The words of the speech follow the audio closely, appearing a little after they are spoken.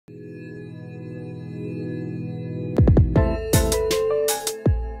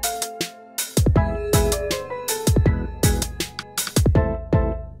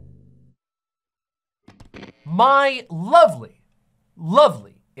my lovely,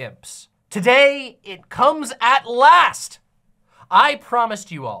 lovely imps. Today, it comes at last. I promised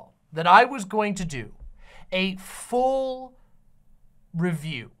you all that I was going to do a full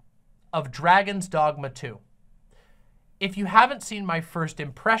review of Dragon's Dogma 2. If you haven't seen my first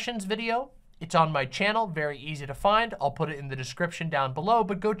impressions video, it's on my channel, very easy to find. I'll put it in the description down below,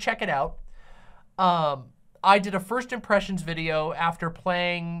 but go check it out. I did a first impressions video after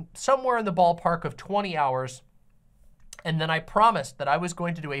playing somewhere in the ballpark of 20 hours, and then I promised that I was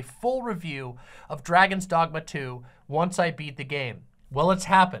going to do a full review of Dragon's Dogma 2 once I beat the game. Well, it's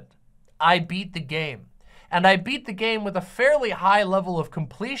happened. I beat the game. And I beat the game with a fairly high level of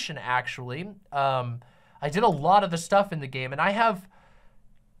completion, actually. I did a lot of the stuff in the game, and I have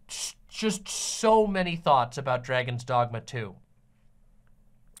just so many thoughts about Dragon's Dogma 2.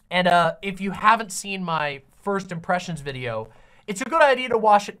 And if you haven't seen my first impressions video, it's a good idea to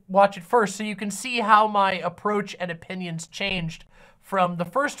watch it first so you can see how my approach and opinions changed from the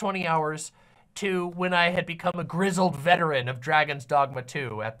first 20 hours to when I had become a grizzled veteran of Dragon's Dogma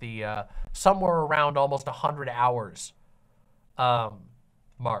 2 at the somewhere around almost 100 hours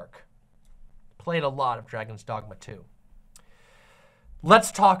mark. Played a lot of Dragon's Dogma 2.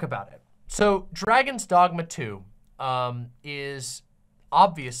 Let's talk about it. So Dragon's Dogma 2 is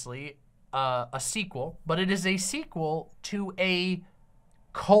obviously a sequel, but it is a sequel to a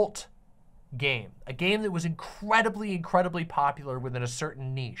cult game. A game that was incredibly, incredibly popular within a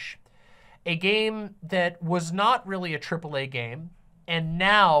certain niche. A game that was not really a AAA game, and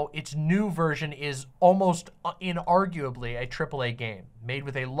now its new version is almost inarguably a AAA game, made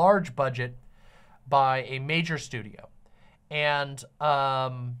with a large budget by a major studio. And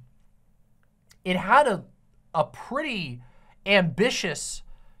it had a pretty ambitious,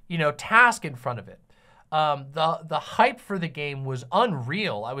 task in front of it. The hype for the game was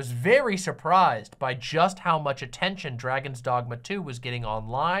unreal. I was very surprised by just how much attention Dragon's Dogma 2 was getting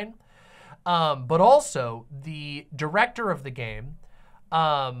online. But also, the director of the game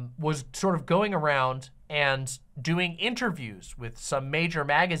was sort of going around and doing interviews with some major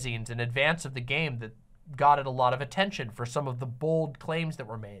magazines in advance of the game that got it a lot of attention for some of the bold claims that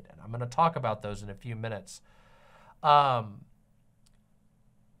were made. And I'm going to talk about those in a few minutes.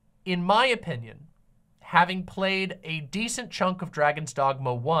 In my opinion, having played a decent chunk of Dragon's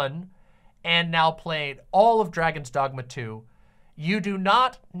Dogma 1 and now played all of Dragon's Dogma 2, you do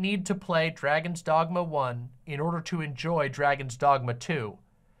not need to play Dragon's Dogma 1 in order to enjoy Dragon's Dogma 2,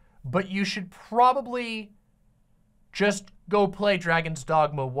 but you should probably just go play Dragon's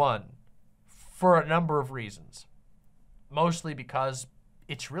Dogma 1 for a number of reasons. Mostly because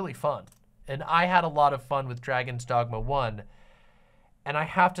it's really fun. And I had a lot of fun with Dragon's Dogma 1. And I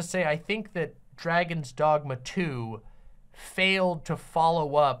have to say, I think that Dragon's Dogma 2 failed to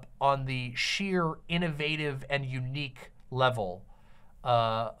follow up on the sheer innovative and unique level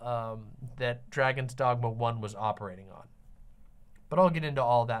that Dragon's Dogma 1 was operating on. But I'll get into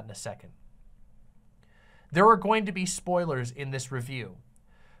all that in a second. There are going to be spoilers in this review,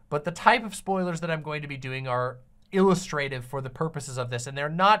 but the type of spoilers that I'm going to be doing are illustrative for the purposes of this, and they're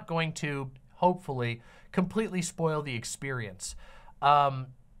not going to, hopefully, completely spoil the experience.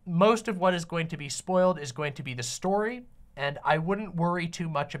 Most of what is going to be spoiled is going to be the story, and I wouldn't worry too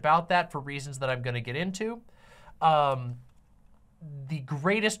much about that for reasons that I'm going to get into. The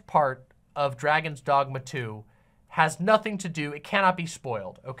greatest part of Dragon's Dogma 2 has nothing to do, it cannot be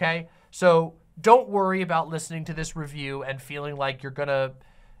spoiled, okay? So don't worry about listening to this review and feeling like you're gonna,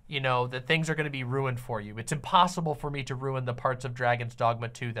 that things are gonna be ruined for you. It's impossible for me to ruin the parts of Dragon's Dogma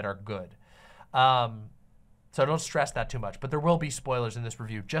 2 that are good. So don't stress that too much, but there will be spoilers in this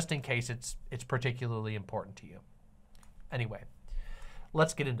review just in case it's particularly important to you. Anyway,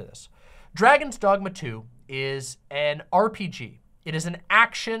 let's get into this. Dragon's Dogma 2 is an RPG. It is an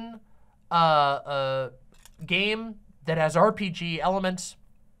action game that has RPG elements,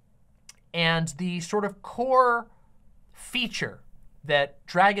 and the sort of core feature that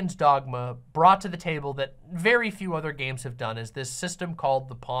Dragon's Dogma brought to the table that very few other games have done is this system called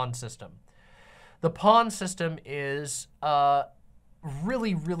the pawn system. The pawn system is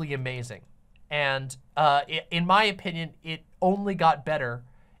really, really amazing. And in my opinion, it only got better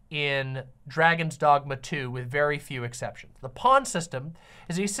in Dragon's Dogma 2 with very few exceptions. The pawn system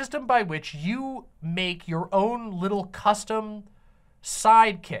is a system by which you make your own little custom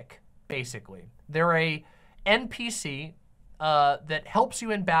sidekick, basically. They're a NPC that helps you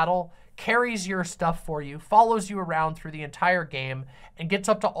in battle, carries your stuff for you, follows you around through the entire game, and gets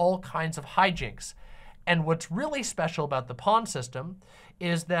up to all kinds of hijinks. And what's really special about the pawn system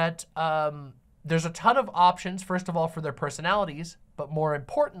is that there's a ton of options, first of all, for their personalities, but more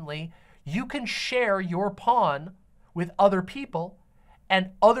importantly, you can share your pawn with other people,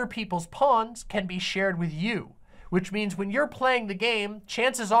 and other people's pawns can be shared with you, which means when you're playing the game,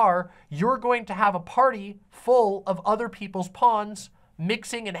 chances are you're going to have a party full of other people's pawns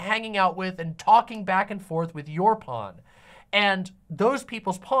mixing and hanging out with and talking back and forth with your pawn. And those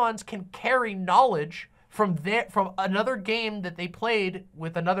people's pawns can carry knowledge from another game that they played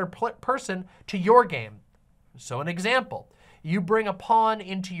with another person to your game. So an example, you bring a pawn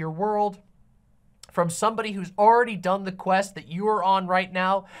into your world from somebody who's already done the quest that you are on right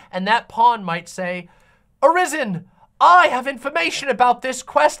now, and that pawn might say, "Arisen, I have information about this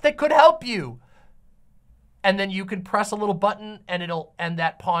quest that could help you." And then you can press a little button and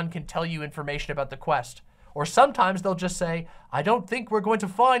that pawn can tell you information about the quest. Or sometimes they'll just say, "I don't think we're going to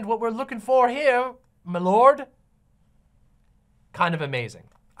find what we're looking for here, my lord." Kind of amazing.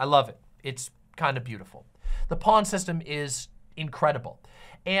 I love it. It's kind of beautiful. The pawn system is incredible.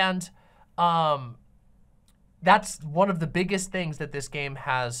 And that's one of the biggest things that this game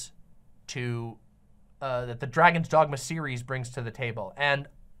has that the Dragon's Dogma series brings to the table. And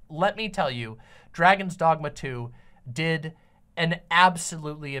let me tell you, Dragon's Dogma 2 did an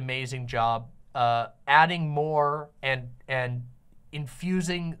absolutely amazing job adding more and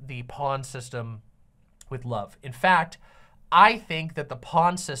infusing the pawn system with love. In fact, I think that the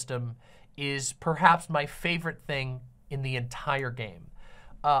pawn system is perhaps my favorite thing in the entire game.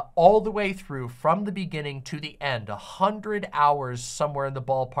 All the way through, from the beginning to the end, 100 hours somewhere in the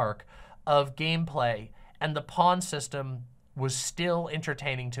ballpark of gameplay, and the pawn system was still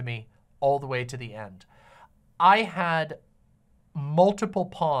entertaining to me all the way to the end. I had multiple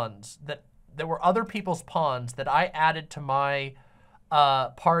pawns that were other people's pawns that I added to my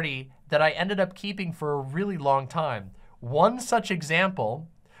party that I ended up keeping for a really long time. One such example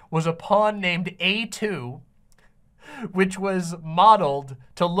was a pawn named A2, which was modeled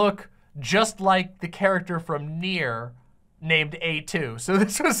to look just like the character from Nier named A2. So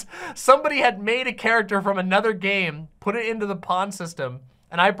this was, somebody had made a character from another game, put it into the pawn system,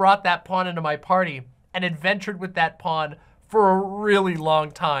 and I brought that pawn into my party and adventured with that pawn for a really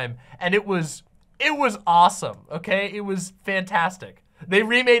long time. And it was awesome, okay? It was fantastic. They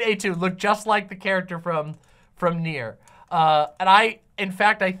remade A2 look just like the character from Nier. And in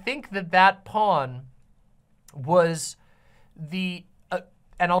fact, I think that pawn was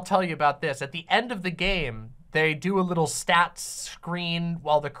and I'll tell you about this. At the end of the game, they do a little stats screen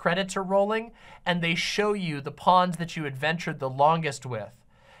while the credits are rolling, and they show you the pawns that you adventured the longest with.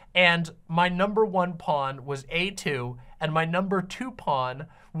 And my #1 pawn was A2, and my #2 pawn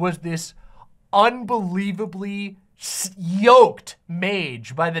was this unbelievably yoked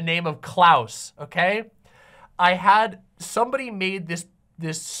mage by the name of Klaus, okay? Somebody made this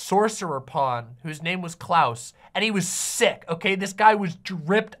sorcerer pawn whose name was Klaus, and he was sick, okay? This guy was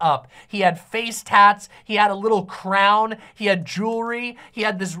dripped up. He had face tats, he had a little crown, he had jewelry, he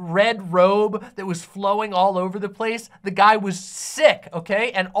had this red robe that was flowing all over the place. The guy was sick,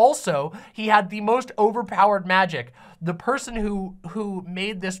 okay? And also, he had the most overpowered magic. The person who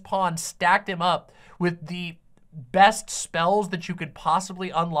made this pawn stacked him up with the best spells that you could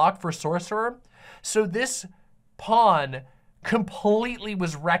possibly unlock for sorcerer. So this pawn completely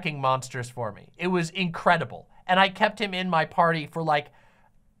was wrecking monsters for me. It was incredible. And I kept him in my party for like,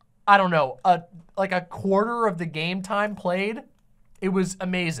 I don't know, like a quarter of the game time played. It was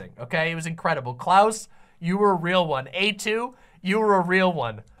amazing, okay? It was incredible. Klaus, you were a real one. A2, you were a real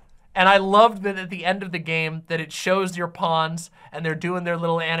one. And I loved that at the end of the game that it shows your pawns and they're doing their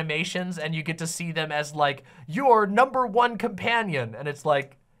little animations and you get to see them as like your #1 companion. And it's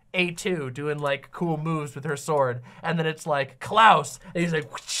like A2 doing like cool moves with her sword. And then it's like Klaus, and he's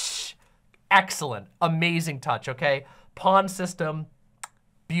like, whoosh. Excellent, amazing touch, okay? Pawn system,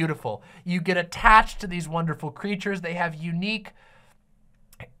 beautiful. You get attached to these wonderful creatures. They have unique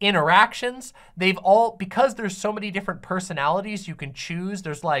interactions. Because there's so many different personalities you can choose,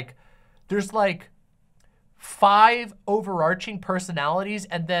 there's like 5 overarching personalities,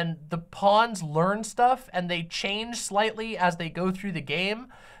 and then the pawns learn stuff and they change slightly as they go through the game.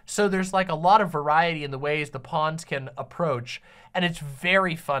 So there's like a lot of variety in the ways the pawns can approach. And it's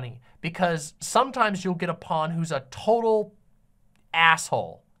very funny because sometimes you'll get a pawn who's a total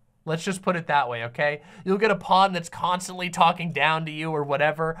asshole. Let's just put it that way, okay? You'll get a pawn that's constantly talking down to you or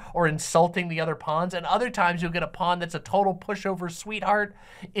whatever, or insulting the other pawns, and other times you'll get a pawn that's a total pushover sweetheart.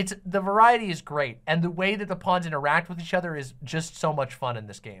 The variety is great, and the way that the pawns interact with each other is just so much fun in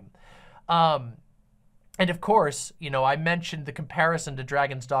this game. And of course, you know, I mentioned the comparison to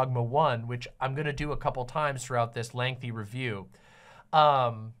Dragon's Dogma 1, which I'm gonna do a couple times throughout this lengthy review.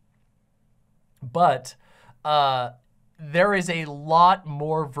 there is a lot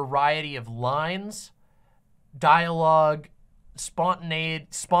more variety of lines, dialogue,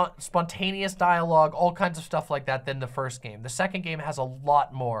 spontaneous dialogue, all kinds of stuff like that than the first game. The second game has a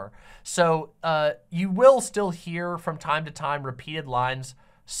lot more. So you will still hear from time to time repeated lines,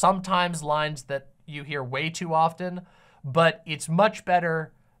 sometimes lines that you hear way too often, but it's much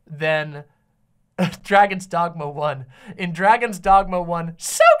better than Dragon's Dogma 1. In Dragon's Dogma 1,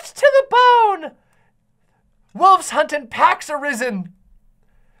 soaked to the bone! Wolves hunt and packs arisen!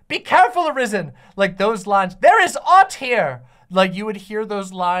 Be careful, arisen! Like those lines, there is aught here! Like you would hear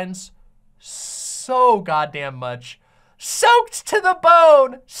those lines so goddamn much. Soaked to the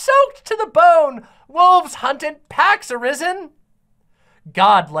bone! Soaked to the bone! Wolves hunt and packs arisen!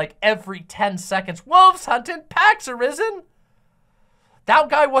 God, like every 10 seconds, wolves hunt and packs arisen! That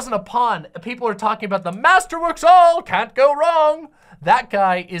guy wasn't a pawn. People are talking about the masterworks all, can't go wrong. That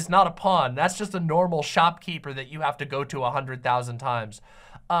guy is not a pawn. That's just a normal shopkeeper that you have to go to 100,000 times.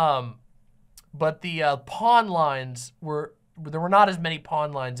 But the pawn lines there were not as many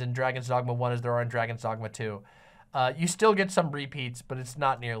pawn lines in Dragon's Dogma 1 as there are in Dragon's Dogma 2. You still get some repeats, but it's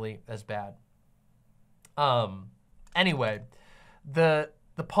not nearly as bad. Anyway, the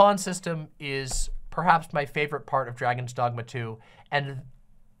pawn system is perhaps my favorite part of Dragon's Dogma 2, and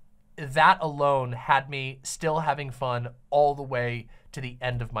that alone had me still having fun all the way to the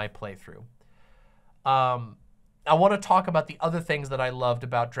end of my playthrough. I want to talk about the other things that I loved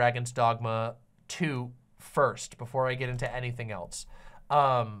about Dragon's Dogma 2 first, before I get into anything else.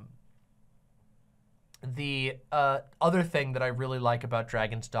 The other thing that I really like about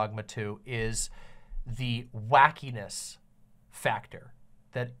Dragon's Dogma 2 is the wackiness factor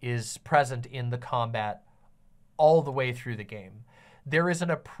that is present in the combat all the way through the game. There is an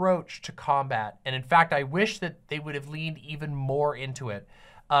approach to combat, and in fact, I wish that they would have leaned even more into it.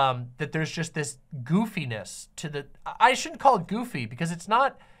 That there's just this goofiness to the. I shouldn't call it goofy because it's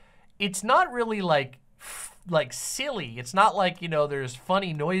not really like silly. It's not like, you know, there's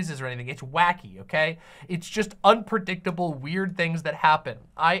funny noises or anything. It's wacky, okay? It's just unpredictable, weird things that happen.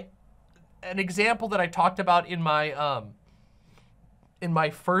 An example that I talked about in my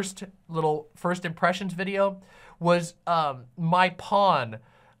first impressions video was my pawn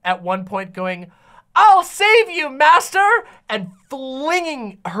at one point going, "I'll save you, master!" and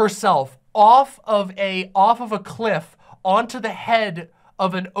flinging herself off of a cliff onto the head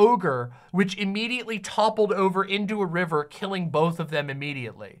of an ogre, which immediately toppled over into a river, killing both of them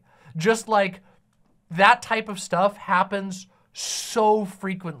immediately. Just like that type of stuff happens so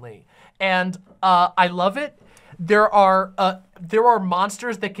frequently. And I love it. There are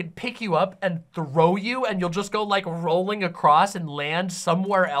monsters that can pick you up and throw you, and you'll just go like rolling across and land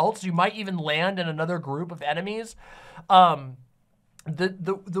somewhere else. You might even land in another group of enemies. The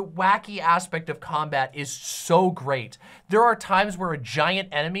wacky aspect of combat is so great. There are times where a giant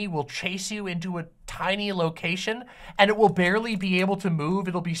enemy will chase you into a tiny location and it will barely be able to move.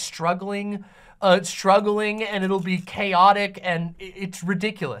 It'll be struggling, and it'll be chaotic, and it's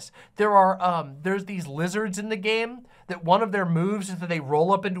ridiculous. There's these lizards in the game that one of their moves is that they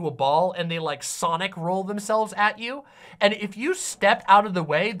roll up into a ball and they like Sonic roll themselves at you. And if you step out of the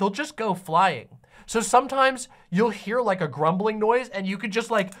way, they'll just go flying. So sometimes you'll hear like a grumbling noise and you could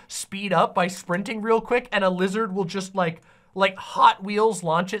just like speed up by sprinting real quick, and a lizard will just like Hot Wheels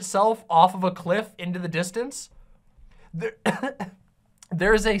launch itself off of a cliff into the distance.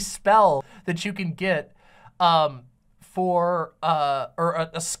 There's a spell that you can get or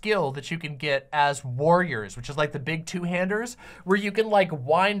a skill that you can get as warriors, which is like the big two-handers, where you can like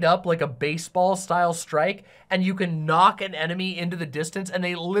wind up like a baseball style strike and you can knock an enemy into the distance and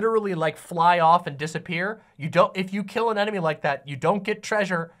they literally like fly off and disappear. If you kill an enemy like that, you don't get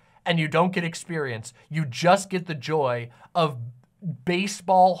treasure and you don't get experience. You just get the joy of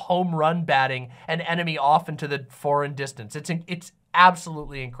baseball home run batting an enemy off into the foreign distance. It's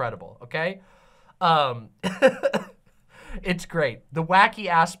absolutely incredible, okay? It's great. The wacky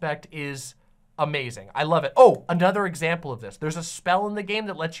aspect is amazing. I love it. Oh, another example of this. There's a spell in the game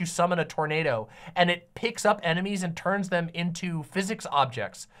that lets you summon a tornado, and it picks up enemies and turns them into physics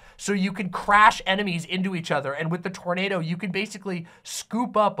objects. So you can crash enemies into each other, and with the tornado, you can basically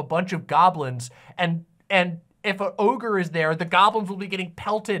scoop up a bunch of goblins, and if an ogre is there, the goblins will be getting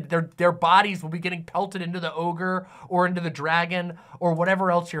pelted. Their bodies will be getting pelted into the ogre or into the dragon or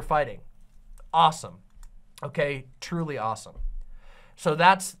whatever else you're fighting. Awesome. Okay, truly awesome. So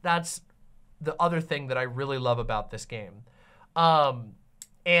that's the other thing that I really love about this game.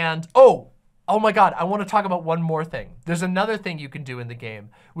 And oh my God, I want to talk about one more thing. There's another thing you can do in the game,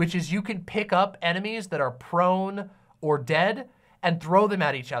 which is you can pick up enemies that are prone or dead and throw them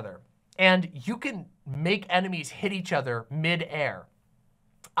at each other. and you can make enemies hit each other mid-air.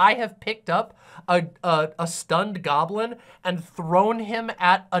 I have picked up a stunned goblin and thrown him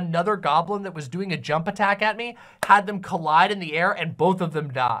at another goblin that was doing a jump attack at me, had them collide in the air, and both of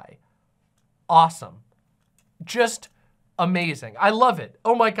them die. Awesome. Just amazing. I love it.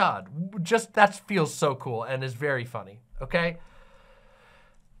 Oh my God. Just, that feels so cool and is very funny, okay?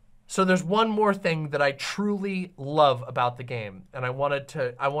 So there's one more thing that I truly love about the game, and I want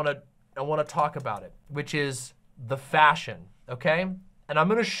to talk about it, which is the fashion, okay? And I'm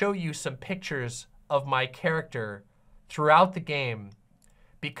gonna show you some pictures of my character throughout the game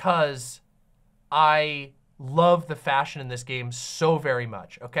because I love the fashion in this game so very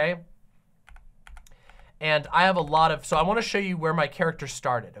much, okay? And I have a lot of, so I wanna show you where my character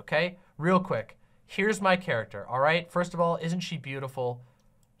started, okay? Real quick, here's my character, all right? First of all, isn't she beautiful?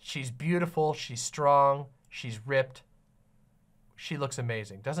 She's beautiful, she's strong, she's ripped. She looks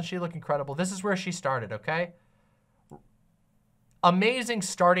amazing. Doesn't she look incredible? This is where she started, okay? Amazing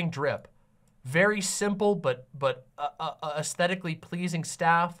starting drip. Very simple, but aesthetically pleasing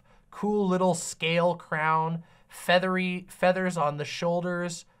staff. Cool little scale crown. Feathers on the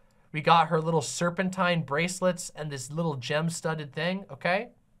shoulders. We got her little serpentine bracelets and this little gem-studded thing, okay?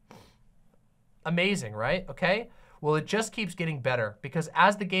 Amazing, right? Okay? Well, it just keeps getting better because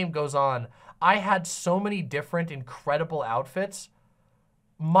as the game goes on, I had so many different incredible outfits.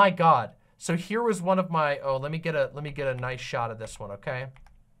 My God. So here was one of my, oh, let me get a nice shot of this one, okay?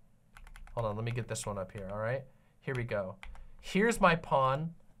 Hold on, let me get this one up here, all right? Here we go. Here's my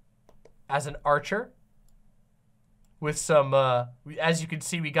pawn as an archer with some, as you can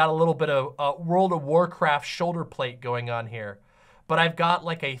see, we got a little bit of World of Warcraft shoulder plate going on here. But I've got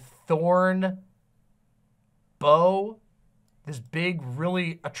like a thorn bow, this big,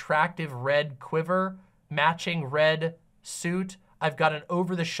 really attractive red quiver, matching red suit. I've got an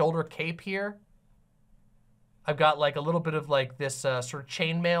over-the-shoulder cape here. I've got like a little bit of like this sort of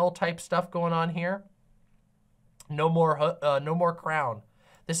chainmail type stuff going on here. No more crown.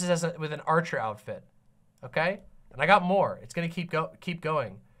 This is with an archer outfit, okay? And I got more. It's gonna keep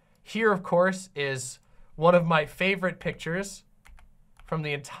going. Here, of course, is one of my favorite pictures from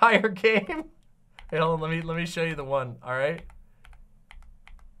the entire game. Hey, hold on, let me show you the one, all right?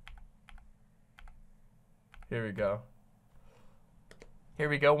 Here we go. Here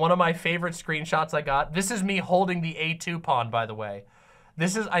we go, one of my favorite screenshots I got. This is me holding the A2 pawn, by the way.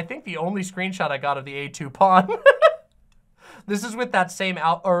 This is, I think, the only screenshot I got of the A2 pawn. This is with that same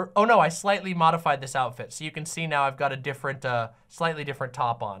oh no, I slightly modified this outfit. So you can see now I've got a different, slightly different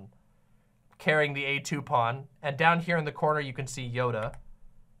top on. Carrying the A2 pawn. And down here in the corner, you can see Yoda.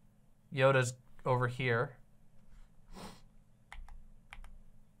 Yoda's over here.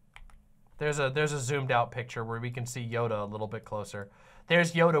 There's a zoomed out picture where we can see Yoda a little bit closer.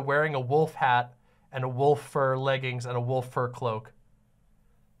 There's Yoda wearing a wolf hat and a wolf fur leggings and a wolf fur cloak.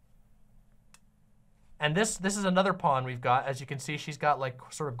 And this is another pawn we've got. As you can see, she's got like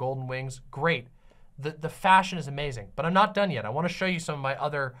sort of golden wings. Great. The fashion is amazing, but I'm not done yet. I want to show you some of my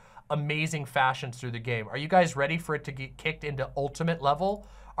other amazing fashions through the game. Are you guys ready for it to get kicked into ultimate level?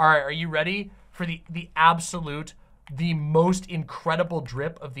 All right, are you ready for the absolute, the most incredible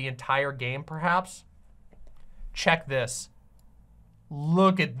drip of the entire game, perhaps? Check this.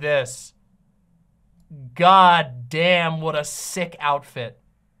 Look at this. God damn, what a sick outfit.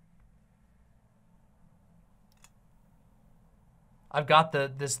 I've got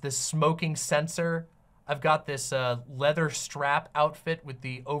this smoking sensor. I've got this leather strap outfit with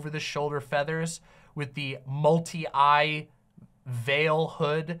the over-the-shoulder feathers, with the multi-eye veil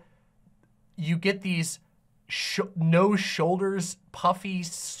hood. You get these no shoulders puffy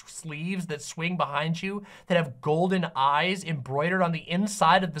sleeves that swing behind you that have golden eyes embroidered on the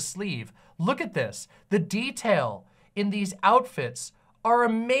inside of the sleeve. Look at this. The detail in these outfits are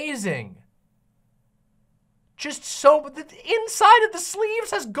amazing. Just so, the inside of the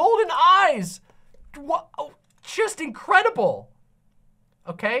sleeves has golden eyes. What, oh, just incredible.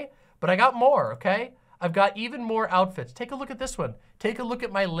 Okay, but I got more, okay? I've got even more outfits. Take a look at this one. Take a look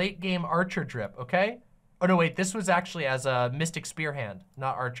at my late game archer drip, okay? Oh no, wait, this was actually as a Mystic Spearhand,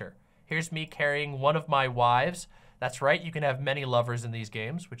 not archer. Here's me carrying one of my wives. That's right, you can have many lovers in these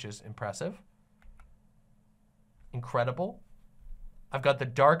games, which is impressive. Incredible. I've got the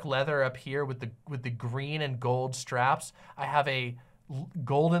dark leather up here with the green and gold straps. I have a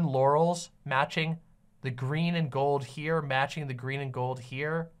golden laurels matching the green and gold here, matching the green and gold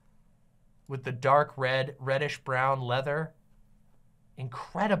here with the dark reddish brown leather.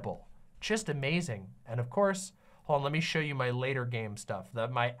 Incredible, just amazing. And of course, hold on, let me show you my later game stuff,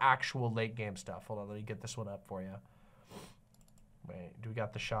 my actual late game stuff. Hold on, let me get this one up for you. Wait, do we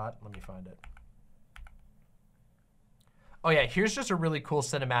got the shot? Let me find it. Oh yeah, here's just a really cool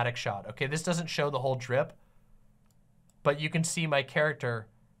cinematic shot. Okay, this doesn't show the whole drip, but you can see my character,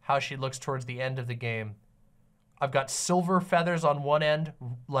 how she looks towards the end of the game. I've got silver feathers on one end,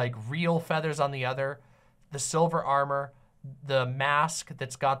 like real feathers on the other, the silver armor, the mask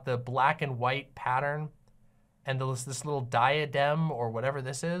that's got the black and white pattern, and this little diadem or whatever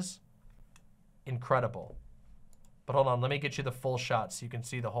this is. Incredible. But hold on, let me get you the full shot so you can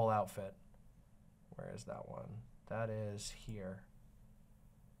see the whole outfit. Where is that one? That is here.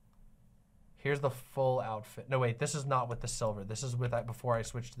 Here's the full outfit. No, wait, this is not with the silver. This is with before I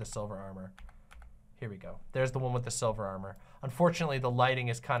switched to the silver armor. Here we go. There's the one with the silver armor. Unfortunately, the lighting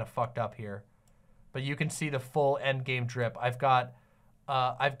is kind of fucked up here, but you can see the full end game drip. I've got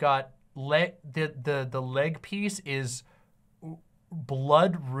the leg piece is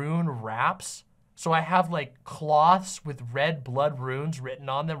blood rune wraps. So I have like cloths with red blood runes written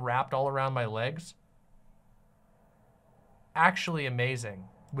on them wrapped all around my legs. Actually amazing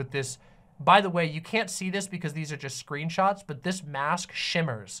with this. By the way, you can't see this because these are just screenshots, but this mask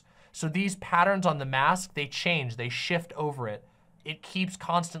shimmers. So these patterns on the mask, they change, they shift over it. It keeps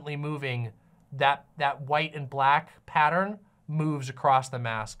constantly moving. That white and black pattern moves across the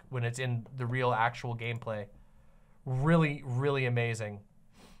mask when it's in the real actual gameplay. Really, really amazing.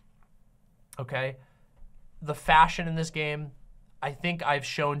 Okay. The fashion in this game, I think I've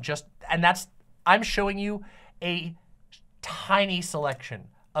shown I'm showing you a tiny selection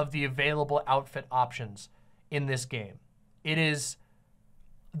of the available outfit options in this game. It is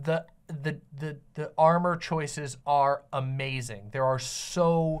the armor choices are amazing. There are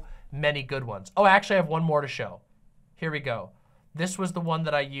so many good ones. Oh, actually I have one more to show. Here we go. This was the one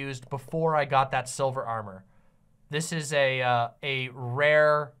that I used before I got that silver armor. This is a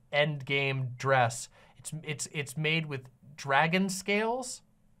rare end game dress. It's made with dragon scales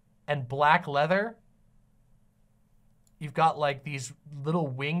and black leather. You've got like these little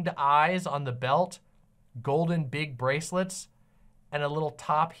winged eyes on the belt, golden big bracelets, and a little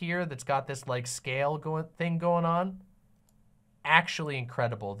top here that's got this like scale thing going on. Actually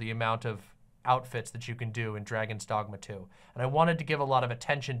incredible, the amount of outfits that you can do in Dragon's Dogma 2. And I wanted to give a lot of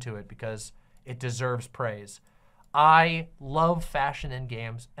attention to it because it deserves praise. I love fashion in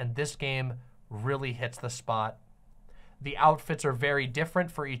games, and this game really hits the spot. The outfits are very different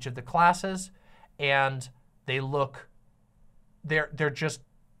for each of the classes, and they look, they're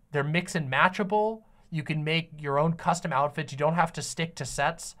mix and matchable. You can make your own custom outfits. You don't have to stick to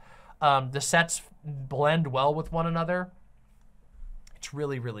sets. The sets blend well with one another. It's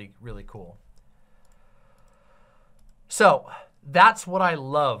really, really, really cool. So that's what I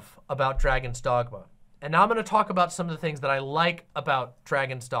love about Dragon's Dogma. And now I'm going to talk about some of the things that I like about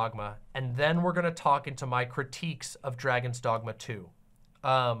Dragon's Dogma, and then we're going to talk into my critiques of Dragon's Dogma 2.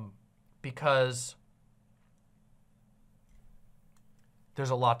 Because there's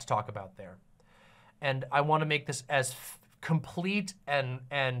a lot to talk about there. And I want to make this as complete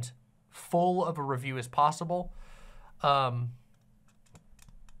and full of a review as possible. Yeah.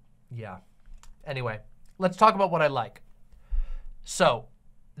 Anyway, let's talk about what I like. So,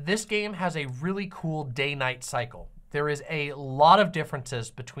 this game has a really cool day-night cycle. There is a lot of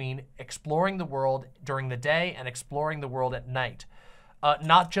differences between exploring the world during the day and exploring the world at night.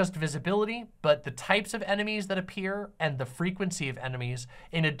 Not just visibility, but the types of enemies that appear and the frequency of enemies,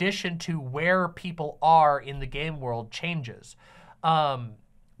 in addition to where people are in the game world, changes. The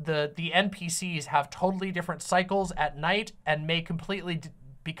NPCs have totally different cycles at night and may completely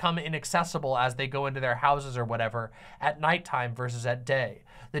become inaccessible as they go into their houses or whatever at nighttime versus at day.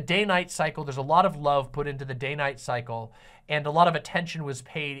 The day-night cycle, there's a lot of love put into the day-night cycle, and a lot of attention was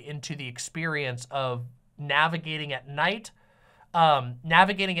paid into the experience of navigating at night.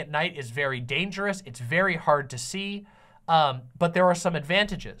 Navigating at night is very dangerous. It's very hard to see, but there are some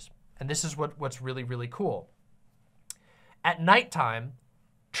advantages, and this is what's really, really cool. At nighttime,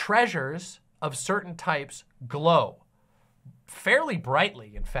 treasures of certain types glow fairly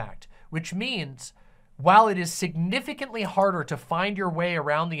brightly, in fact, which means while it is significantly harder to find your way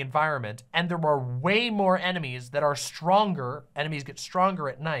around the environment, and there are way more enemies that are stronger, enemies get stronger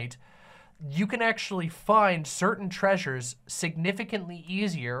at night, you can actually find certain treasures significantly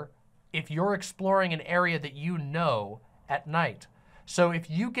easier if you're exploring an area that you know at night. So if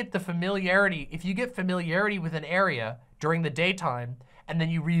you get familiarity with an area during the daytime, and then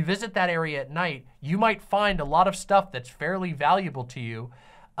you revisit that area at night, you might find a lot of stuff that's fairly valuable to you,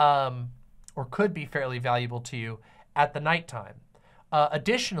 or could be fairly valuable to you at the nighttime.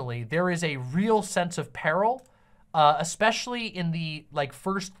 Additionally, there is a real sense of peril especially in the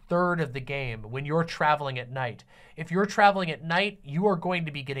first third of the game when you're traveling at night. If you're traveling at night, you are going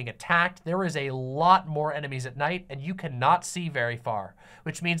to be getting attacked. There is a lot more enemies at night, and you cannot see very far,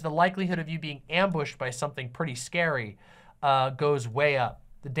 which means the likelihood of you being ambushed by something pretty scary goes way up.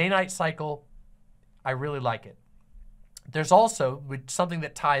 The day-night cycle, I really like it. There's also, something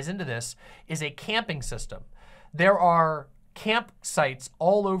that ties into this, is a camping system. There are campsites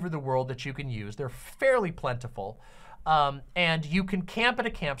all over the world that you can use. They're fairly plentiful. And you can camp at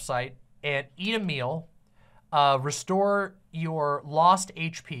a campsite and eat a meal, restore your lost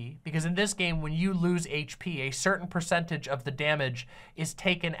HP, because in this game, when you lose HP, a certain percentage of the damage is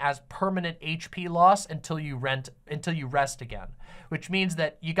taken as permanent HP loss until you rest again, which means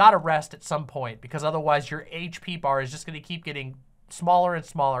that you gotta rest at some point, because otherwise your HP bar is just gonna keep getting smaller and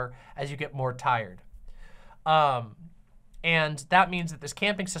smaller as you get more tired. And that means that this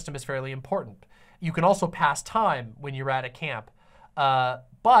camping system is fairly important. You can also pass time when you're at a camp,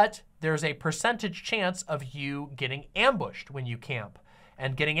 but there's a percentage chance of you getting ambushed when you camp.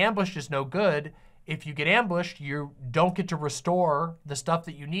 And getting ambushed is no good. If you get ambushed, you don't get to restore the stuff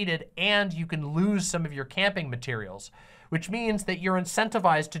that you needed, and you can lose some of your camping materials, which means that you're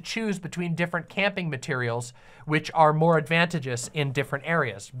incentivized to choose between different camping materials, which are more advantageous in different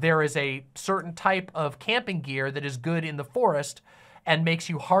areas. There is a certain type of camping gear that is good in the forest and makes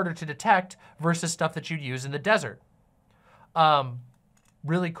you harder to detect versus stuff that you'd use in the desert.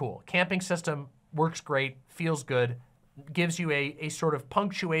 Really cool. Camping system works great, feels good, gives you a sort of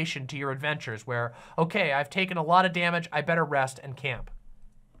punctuation to your adventures where, okay, I've taken a lot of damage, I better rest and camp.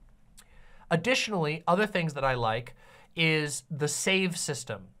 Additionally, other things that I like is the save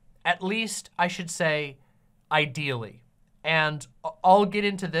system. At least, I should say, ideally. And I'll get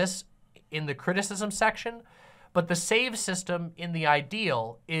into this in the criticism section, but the save system in the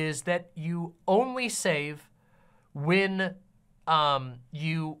ideal is that you only save when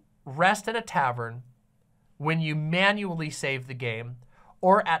you rest at a tavern, when you manually save the game,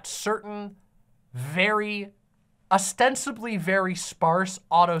 or at certain ostensibly very sparse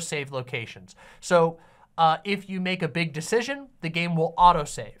autosave locations. So if you make a big decision, the game will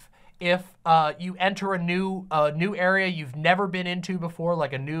autosave. If you enter a new area you've never been into before,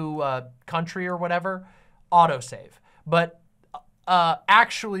 like a new country or whatever, autosave. But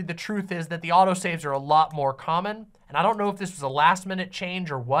actually, the truth is that the autosaves are a lot more common. And I don't know if this was a last-minute change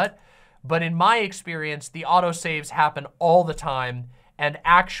or what, but in my experience, the autosaves happen all the time, and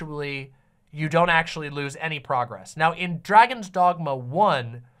actually, you don't actually lose any progress. Now, in Dragon's Dogma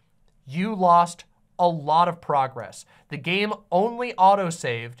 1, you lost a lot of progress. The game only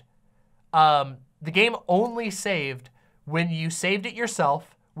autosaved. The game only saved when you saved it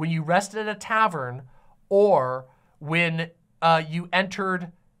yourself, when you rested at a tavern, or when you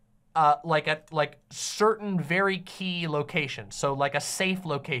entered like certain very key locations. So like a safe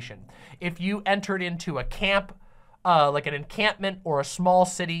location. If you entered into a camp, like an encampment or a small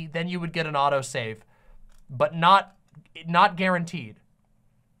city, then you would get an autosave, but not guaranteed.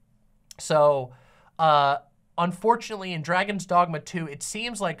 So unfortunately, in Dragon's Dogma 2, it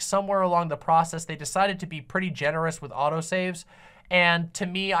seems like somewhere along the process they decided to be pretty generous with autosaves. And to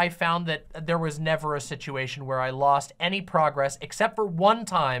me, I found that there was never a situation where I lost any progress except for one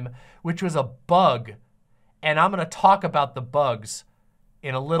time, which was a bug. And I'm going to talk about the bugs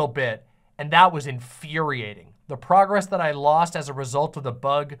in a little bit. And that was infuriating. The progress that I lost as a result of the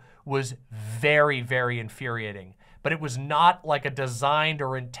bug was very, very infuriating. But it was not like a designed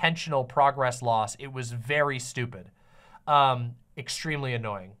or intentional progress loss. It was very stupid. Extremely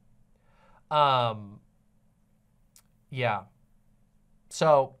annoying. Yeah.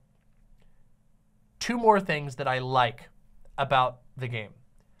 So, two more things that I like about the game.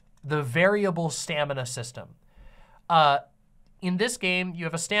 The variable stamina system. In this game, you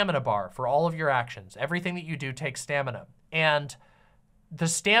have a stamina bar for all of your actions. Everything that you do takes stamina. And the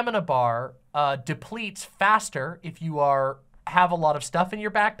stamina bar depletes faster if you have a lot of stuff in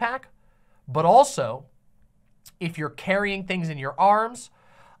your backpack, but also if you're carrying things in your arms,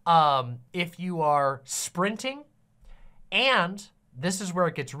 if you are sprinting, and this is where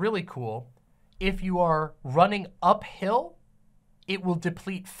it gets really cool. If you are running uphill, it will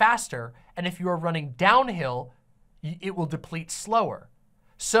deplete faster. And if you are running downhill, it will deplete slower.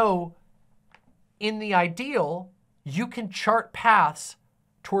 So in the ideal, you can chart paths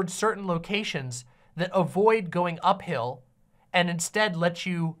towards certain locations that avoid going uphill and instead let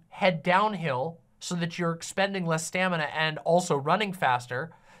you head downhill so that you're expending less stamina and also running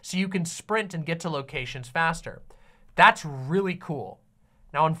faster so you can sprint and get to locations faster. That's really cool.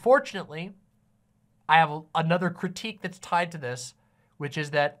 Now, unfortunately, I have another critique that's tied to this, which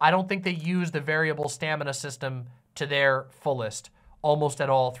is that I don't think they use the variable stamina system to their fullest almost at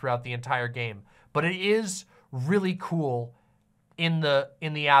all throughout the entire game. But it is really cool in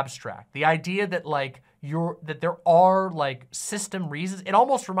the abstract. The idea that like that there are like system reasons. It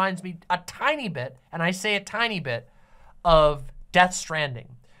almost reminds me a tiny bit, and I say a tiny bit, of Death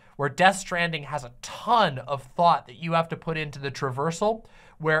Stranding, where Death Stranding has a ton of thought that you have to put into the traversal,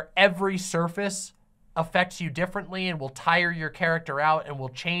 where every surface affects you differently and will tire your character out and will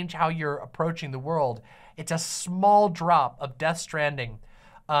change how you're approaching the world. It's a small drop of Death Stranding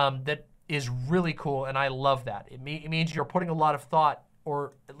that is really cool, and I love that. It means you're putting a lot of thought,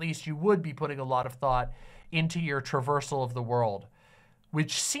 or at least you would be putting a lot of thought into your traversal of the world,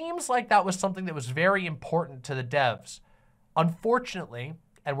 which seems like that was something that was very important to the devs. Unfortunately,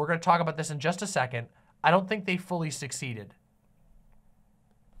 and we're going to talk about this in just a second, I don't think they fully succeeded.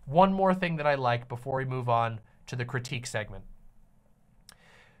 One more thing that I like before we move on to the critique segment.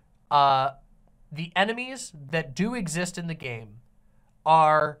 The enemies that do exist in the game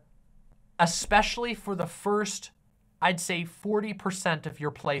are, especially for the first, I'd say 40% of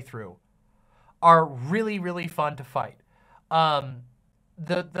your playthrough, are really, really fun to fight.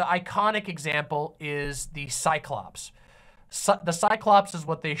 The iconic example is the Cyclops. The Cyclops is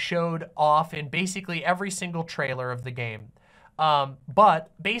what they showed off in basically every single trailer of the game.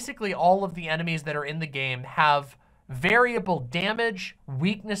 But basically all of the enemies that are in the game have variable damage,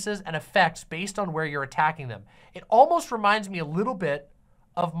 weaknesses, and effects based on where you're attacking them. It almost reminds me a little bit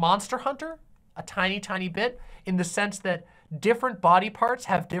of Monster Hunter, a tiny, tiny bit, in the sense that different body parts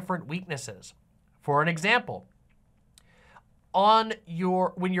have different weaknesses. For an example, when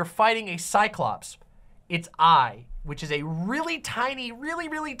you're fighting a Cyclops, its eye, which is a really tiny, really,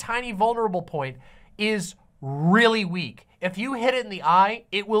 really tiny vulnerable point, is really weak. If you hit it in the eye,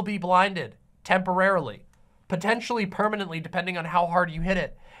 it will be blinded temporarily, potentially permanently, depending on how hard you hit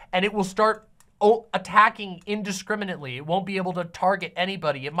it. And it will start attacking indiscriminately. It won't be able to target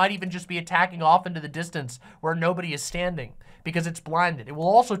anybody. It might even just be attacking off into the distance where nobody is standing because it's blinded. It will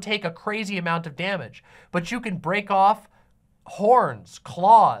also take a crazy amount of damage, but you can break off horns,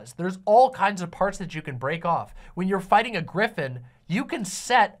 claws. There's all kinds of parts that you can break off. When you're fighting a griffin, you can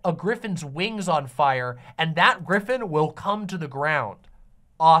set a griffin's wings on fire and that griffin will come to the ground.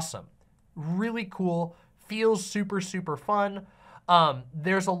 Awesome. Really cool. Feels super, super fun.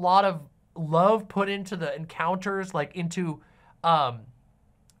 There's a lot of love put into the encounters, like into,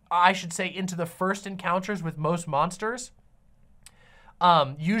 I should say, into the first encounters with most monsters.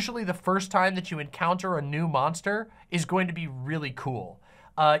 Usually the first time that you encounter a new monster is going to be really cool.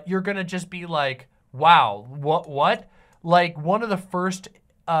 You're gonna just be like, wow, what? Like one of the first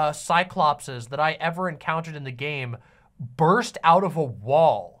Cyclopses that I ever encountered in the game burst out of a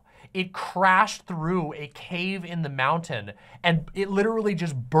wall. It crashed through a cave in the mountain and it literally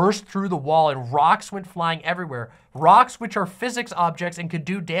just burst through the wall and rocks went flying everywhere. Rocks which are physics objects and could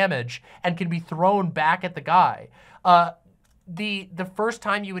do damage and can be thrown back at the guy. The first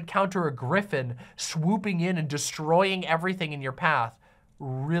time you encounter a griffin swooping in and destroying everything in your path,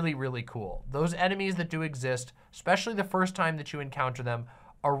 really, really cool. Those enemies that do exist, especially the first time that you encounter them,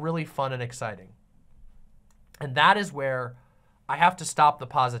 are really fun and exciting. And that is where I have to stop the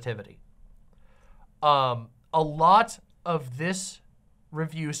positivity. A lot of this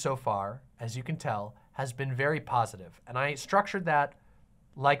review so far, as you can tell, has been very positive. And I structured that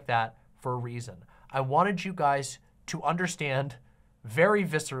like that for a reason. I wanted you guys to understand very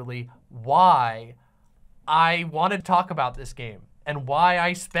viscerally why I wanted to talk about this game and why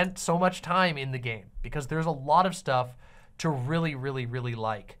I spent so much time in the game, because there's a lot of stuff to really, really, really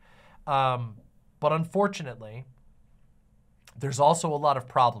like. But unfortunately, there's also a lot of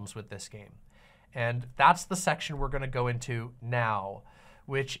problems with this game. And that's the section we're gonna go into now,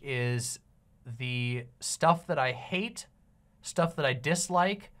 which is the stuff that I hate, stuff that I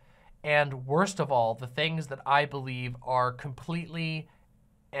dislike, and worst of all, the things that I believe are completely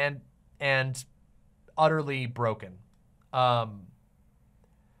and utterly broken.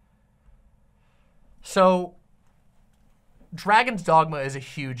 So Dragon's Dogma is a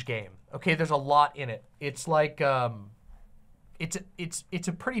huge game. Okay, there's a lot in it. It's like it's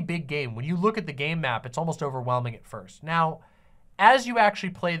a pretty big game. When you look at the game map, it's almost overwhelming at first. Now, as you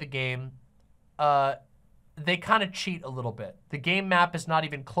actually play the game, they kind of cheat a little bit. The game map is not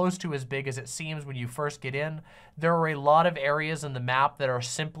even close to as big as it seems when you first get in. There are a lot of areas in the map that are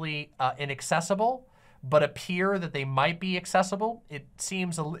simply inaccessible, but appear that they might be accessible. It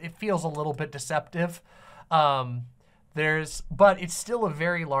feels a little bit deceptive. But it's still a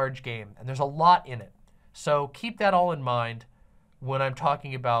very large game, and there's a lot in it. So keep that all in mind when I'm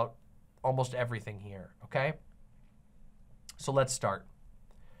talking about almost everything here, okay? So let's start.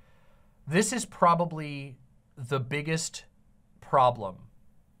 This is probably the biggest problem.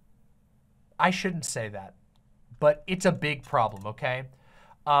 I shouldn't say that, but it's a big problem, okay?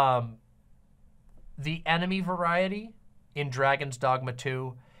 The enemy variety in Dragon's Dogma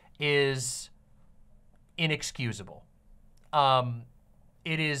 2 is inexcusable.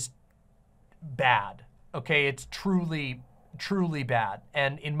 It is bad, okay? It's truly, truly bad.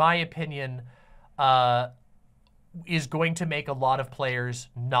 And in my opinion, is going to make a lot of players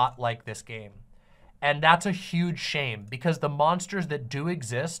not like this game. And that's a huge shame because the monsters that do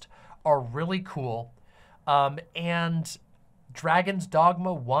exist are really cool. And Dragon's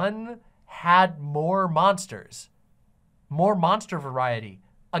Dogma 1 had more monsters, more monster variety.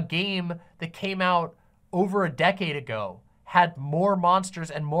 A game that came out over a decade ago had more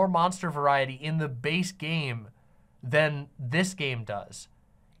monsters and more monster variety in the base game than this game does,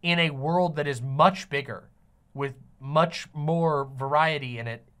 in a world that is much bigger with much more variety in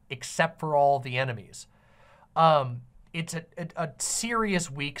it, except for all the enemies. It's a serious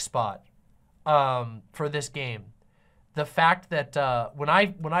weak spot for this game. The fact that when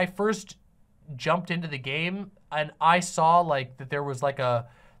I first jumped into the game and I saw like that there was like a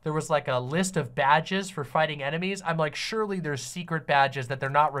list of badges for fighting enemies, I'm like, surely there's secret badges that they're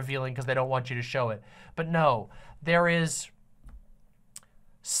not revealing because they don't want you to show it. But no, there is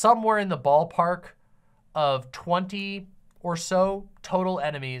somewhere in the ballpark of 20 or so total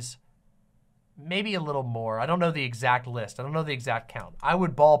enemies, maybe a little more. I don't know the exact list. I don't know the exact count. I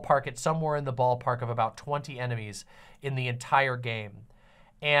would ballpark it somewhere in the ballpark of about 20 enemies in the entire game.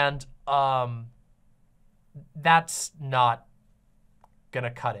 And that's not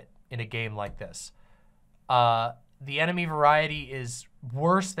gonna cut it in a game like this. The enemy variety is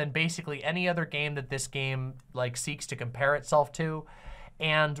worse than basically any other game that this game like seeks to compare itself to.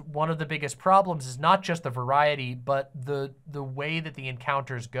 And one of the biggest problems is not just the variety, but the way that the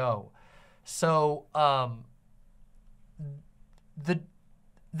encounters go. So the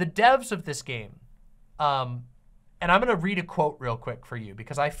devs of this game, and I'm gonna read a quote real quick for you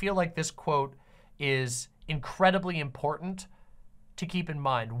because I feel like this quote is incredibly important to keep in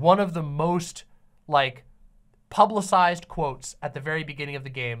mind. One of the most like publicized quotes at the very beginning of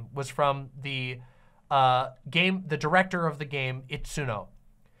the game was from the director of the game, Itsuno.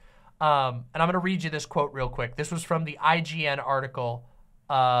 And I'm gonna read you this quote real quick. This was from the IGN article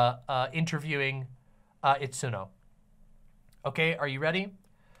interviewing Itsuno. Okay, are you ready?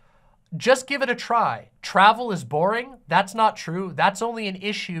 Just give it a try. Travel is boring? That's not true. That's only an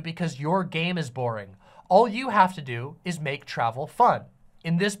issue because your game is boring. All you have to do is make travel fun.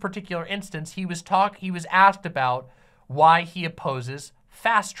 In this particular instance, he was asked about why he opposes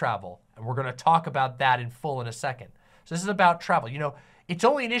fast travel. And we're gonna talk about that in full in a second. So this is about travel. You know, it's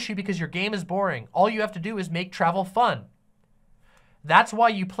only an issue because your game is boring. All you have to do is make travel fun. That's why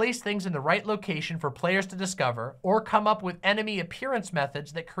you place things in the right location for players to discover, or come up with enemy appearance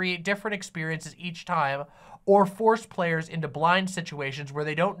methods that create different experiences each time, or force players into blind situations where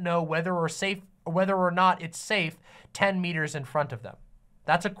they don't know whether or not it's safe 10 meters in front of them.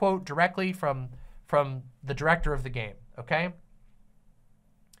 That's a quote directly from the director of the game, okay?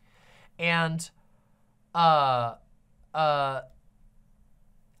 And I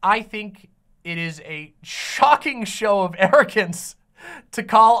think it is a shocking show of arrogance to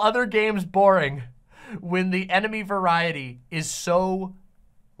call other games boring when the enemy variety is so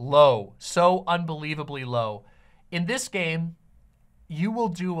low, so unbelievably low. In this game, you will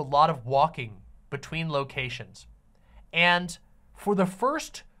do a lot of walking between locations. And for the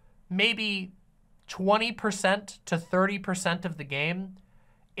first maybe 20% to 30% of the game,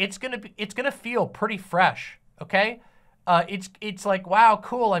 it's gonna feel pretty fresh, okay? It's like, wow,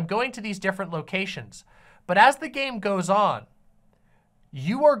 cool, I'm going to these different locations. But as the game goes on,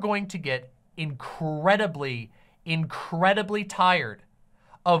 you are going to get incredibly, incredibly tired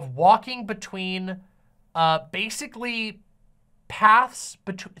of walking between basically paths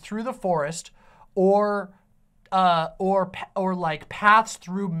through the forest or like paths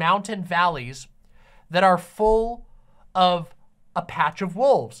through mountain valleys that are full of a patch of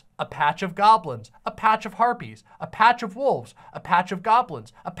wolves, a patch of goblins, a patch of harpies, a patch of wolves, a patch of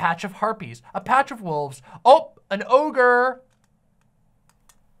goblins, a patch of harpies, a patch of wolves. Oh, an ogre.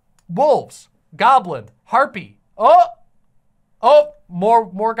 Wolves, goblin, harpy. Oh,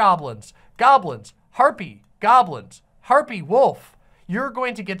 more goblins. Goblins, harpy, goblins, harpy, wolf. You're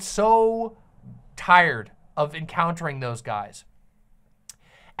going to get so tired of encountering those guys.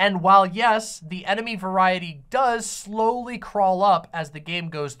 And while, yes, the enemy variety does slowly crawl up as the game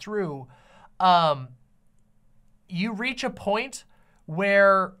goes through, you reach a point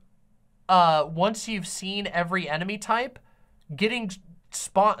where once you've seen every enemy type, getting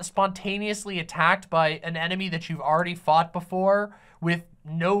spontaneously attacked by an enemy that you've already fought before with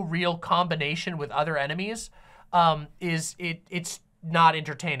no real combination with other enemies, it's not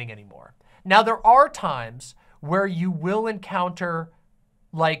entertaining anymore. Now, there are times where you will encounter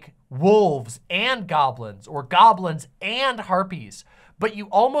like wolves and goblins or goblins and harpies, but you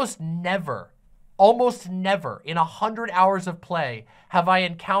almost never in 100 hours of play have I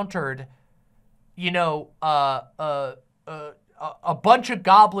encountered, you know, a bunch of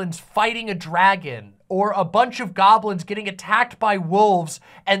goblins fighting a dragon, or a bunch of goblins getting attacked by wolves,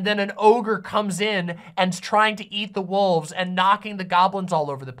 and then an ogre comes in and's trying to eat the wolves and knocking the goblins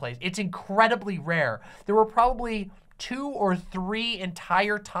all over the place. It's incredibly rare. There were probably 2 or 3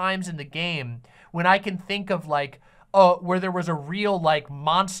 entire times in the game when I can think of like, where there was a real like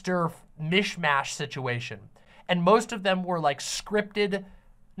monster mishmash situation. And most of them were like scripted,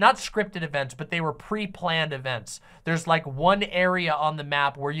 not scripted events, but they were pre-planned events. There's like one area on the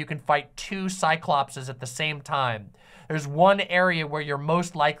map where you can fight 2 cyclopses at the same time. There's one area where you're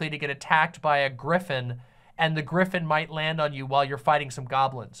most likely to get attacked by a griffin, and the griffin might land on you while you're fighting some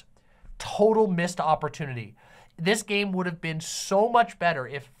goblins. Total missed opportunity. This game would have been so much better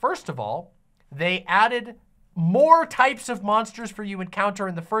if, first of all, they added more types of monsters for you to encounter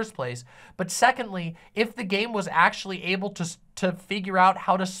in the first place, but secondly, if the game was actually able to figure out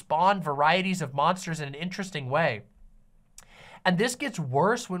how to spawn varieties of monsters in an interesting way. And this gets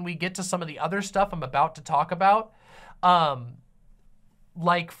worse when we get to some of the other stuff I'm about to talk about.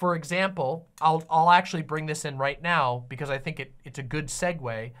 Like, for example, I'll actually bring this in right now because I think it's a good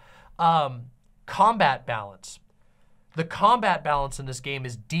segue. Combat balance. The combat balance in this game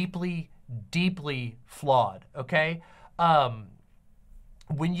is deeply flawed, okay?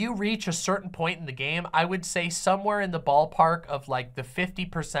 When you reach a certain point in the game, I would say somewhere in the ballpark of like the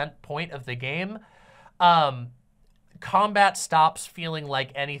 50% point of the game, combat stops feeling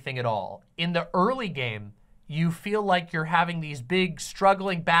like anything at all. In the early game, you feel like you're having these big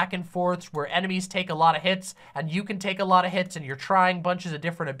struggling back and forths where enemies take a lot of hits and you can take a lot of hits, and you're trying bunches of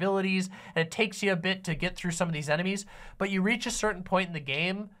different abilities, and it takes you a bit to get through some of these enemies. But you reach a certain point in the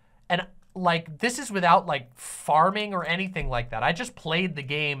game, and like, this is without like farming or anything like that. I just played the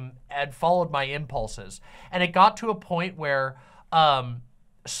game and followed my impulses. And it got to a point where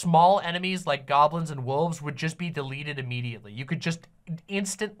small enemies like goblins and wolves would just be deleted immediately. You could just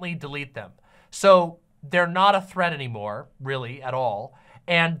instantly delete them. So they're not a threat anymore, really, at all.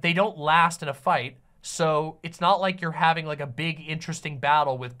 And they don't last in a fight. So it's not like you're having like a big interesting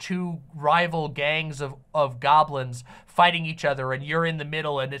battle with 2 rival gangs of goblins fighting each other and you're in the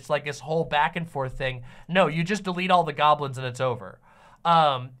middle and it's like this whole back and forth thing. No, you just delete all the goblins and it's over.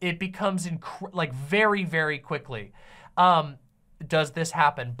 It becomes like very quickly does this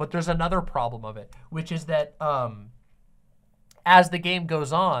happen. But there's another problem of it, which is that as the game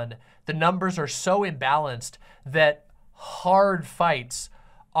goes on, the numbers are so imbalanced that hard fights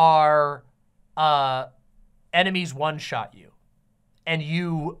are enemies one-shot you, and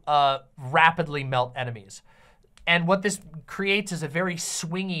you rapidly melt enemies. And what this creates is a very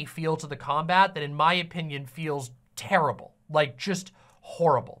swingy feel to the combat that, in my opinion, feels terrible, like just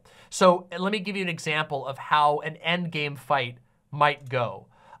horrible. So let me give you an example of how an end game fight might go.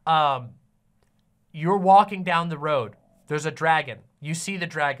 You're walking down the road. There's a dragon. You see the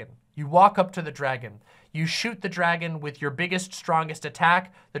dragon. You walk up to the dragon. You shoot the dragon with your biggest, strongest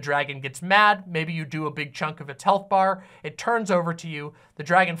attack. The dragon gets mad. Maybe you do a big chunk of its health bar. It turns over to you. The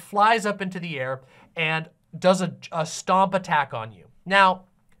dragon flies up into the air and does a stomp attack on you. Now,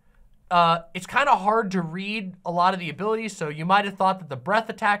 it's kind of hard to read a lot of the abilities, so you might have thought that the breath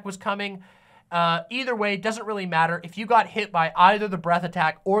attack was coming. Either way, it doesn't really matter. If you got hit by either the breath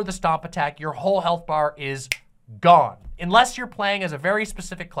attack or the stomp attack, your whole health bar is gone. Unless you're playing as a very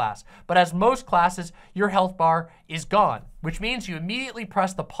specific class. But as most classes, your health bar is gone, which means you immediately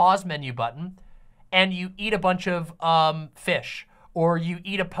press the pause menu button and you eat a bunch of fish, or you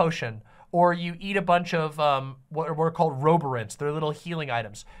eat a potion, or you eat a bunch of what are called roborants. They're little healing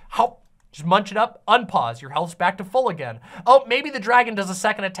items. Just munch it up, unpause, your health's back to full again. Oh, maybe the dragon does a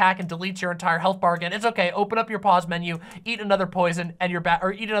second attack and deletes your entire health bar again. It's okay, open up your pause menu, eat another poison, and you're back,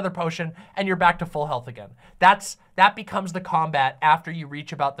 or eat another potion, and you're back to full health again. That becomes the combat after you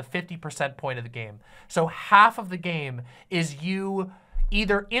reach about the 50% point of the game. So half of the game is you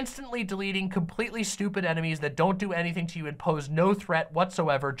either instantly deleting completely stupid enemies that don't do anything to you and pose no threat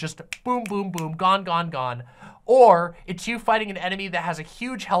whatsoever, just boom, boom, boom, gone, gone, gone. Or it's you fighting an enemy that has a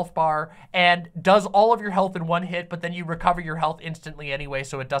huge health bar and does all of your health in one hit, but then you recover your health instantly anyway,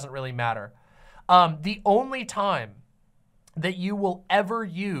 so it doesn't really matter. The only time that you will ever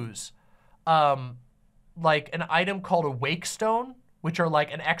use like an item called a wake stone which are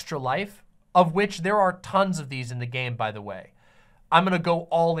like an extra life, of which there are tons of these in the game, by the way. I'm gonna go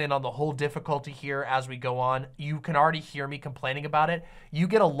all in on the whole difficulty here as we go on. You can already hear me complaining about it. You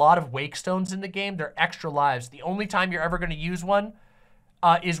get a lot of wake stones in the game. They're extra lives. The only time you're ever gonna use one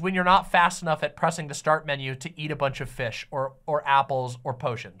is when you're not fast enough at pressing the start menu to eat a bunch of fish or apples or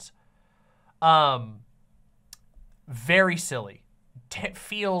potions. Very silly.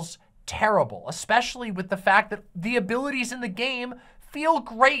 Feels terrible, especially with the fact that the abilities in the game feel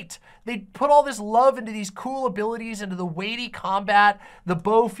great. They put all this love into these cool abilities, into the weighty combat. The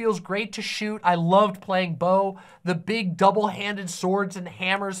bow feels great to shoot. I loved playing bow. The big double-handed swords and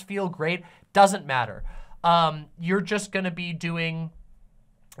hammers feel great. Doesn't matter. You're just gonna be doing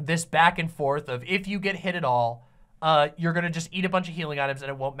this back and forth of if you get hit at all, you're gonna just eat a bunch of healing items and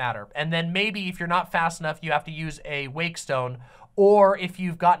it won't matter. And then maybe if you're not fast enough, you have to use a wake stone, or if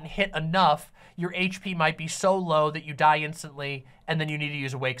you've gotten hit enough, your HP might be so low that you die instantly and then you need to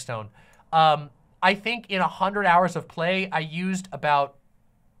use a wake stone. I think in 100 hours of play, I used about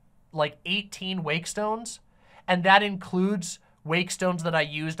like 18 wake stones, and that includes wake stones that I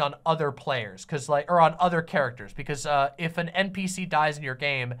used on other players, or on other characters, because if an NPC dies in your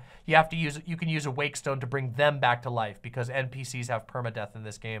game, you can use a wake stone to bring them back to life, because NPCs have permadeath in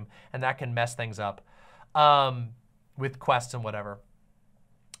this game, and that can mess things up with quests and whatever.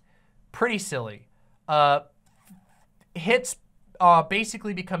 Pretty silly. Hits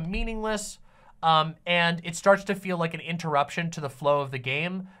basically become meaningless, and it starts to feel like an interruption to the flow of the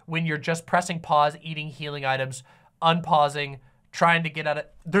game when you're just pressing pause, eating healing items, unpausing, trying to get out of...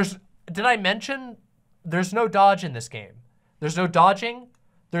 Did I mention there's no dodge in this game? There's no dodging,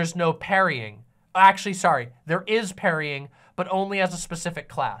 there's no parrying. Actually, sorry, there is parrying, but only as a specific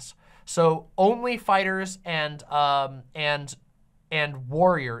class. So only fighters and only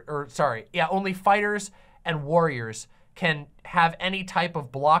fighters and warriors can have any type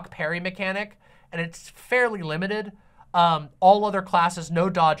of block parry mechanic, and it's fairly limited. All other classes, no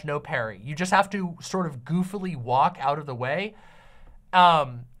dodge, no parry. You just have to sort of goofily walk out of the way.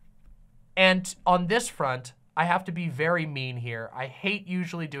 And on this front, I have to be very mean here. I hate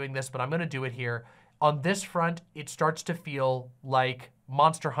usually doing this, but I'm gonna do it here. On this front, it starts to feel like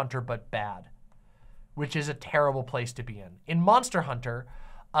Monster Hunter, but bad, which is a terrible place to be in. In Monster Hunter,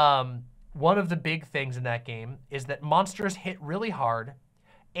 one of the big things in that game is that monsters hit really hard,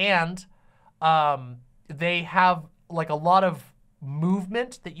 and they have like a lot of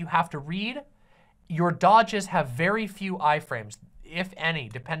movement that you have to read. Your dodges have very few iframes, if any,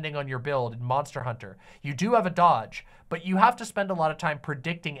 depending on your build in Monster Hunter. You do have a dodge, but you have to spend a lot of time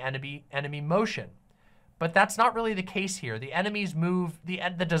predicting enemy motion. But that's not really the case here. The enemies move,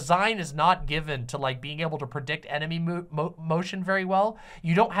 the design is not given to like being able to predict enemy motion very well.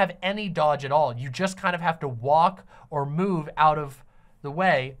 You don't have any dodge at all. You just kind of have to walk or move out of the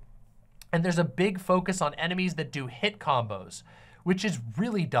way. And there's a big focus on enemies that do hit combos, which is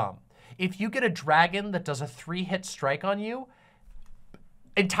really dumb. If you get a dragon that does a 3-hit strike on you,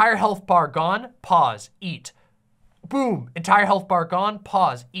 entire health bar gone, pause, eat. Boom, entire health bar gone,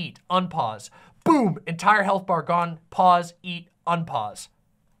 pause, eat, unpause. Boom, entire health bar gone, pause, eat, unpause.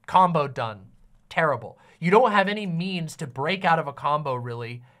 Combo done. Terrible. You don't have any means to break out of a combo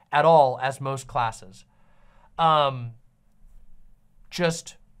really at all, as most classes.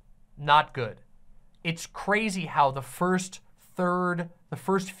 Just not good. It's crazy how the first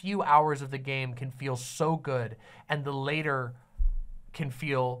few hours of the game can feel so good, and the later can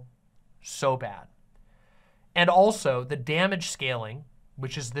feel so bad. And also the damage scaling,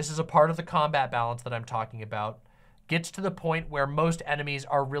 this is a part of the combat balance that I'm talking about, gets to the point where most enemies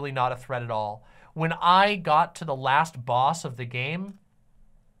are really not a threat at all. When I got to the last boss of the game,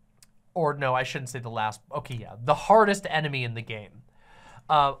 or no, I shouldn't say the last, okay, yeah, the hardest enemy in the game.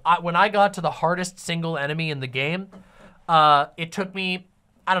 When I got to the hardest single enemy in the game, it took me,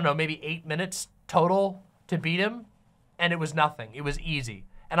 I don't know, maybe 8 minutes total to beat him, and it was nothing. It was easy.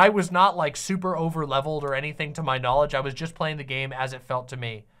 And I was not like super over leveled or anything to my knowledge. I was just playing the game as it felt to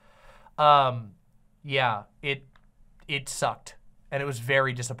me. Yeah, it sucked, and it was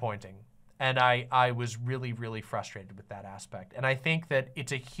very disappointing. And I was really, really frustrated with that aspect. And I think that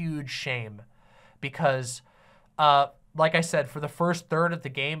it's a huge shame because, like I said, for the first third of the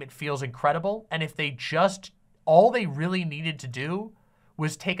game, it feels incredible. And if they all they really needed to do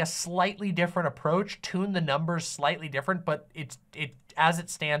was take a slightly different approach, tune the numbers slightly different, but as it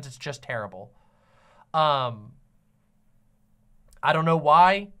stands, it's just terrible. I don't know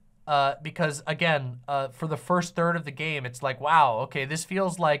why, because again, for the first third of the game, it's like, wow, okay, this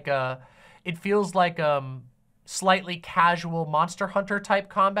feels like, slightly casual Monster Hunter type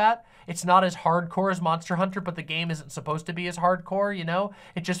combat. It's not as hardcore as Monster Hunter, but the game isn't supposed to be as hardcore, you know?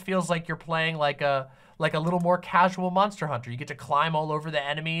 It just feels like you're playing like a little more casual Monster Hunter. You get to climb all over the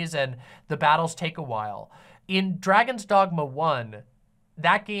enemies and the battles take a while. In Dragon's Dogma 1,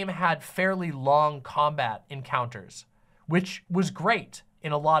 that game had fairly long combat encounters, which was great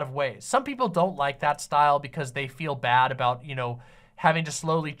in a lot of ways. Some people don't like that style because they feel bad about, you know, having to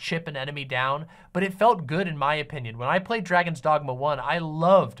slowly chip an enemy down, but it felt good in my opinion. When I played Dragon's Dogma 1, I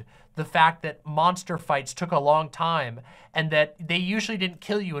loved the fact that monster fights took a long time and that they usually didn't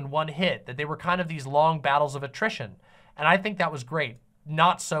kill you in one hit, that they were kind of these long battles of attrition. And I think that was great.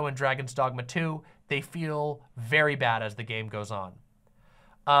 Not so in Dragon's Dogma 2. They feel very bad as the game goes on.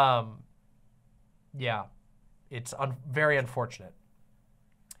 Yeah, it's very unfortunate.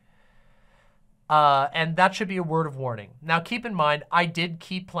 And that should be a word of warning. Now, keep in mind, I did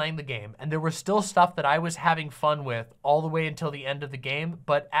keep playing the game, and there was still stuff that I was having fun with all the way until the end of the game,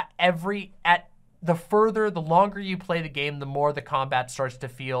 but the longer you play the game, the more the combat starts to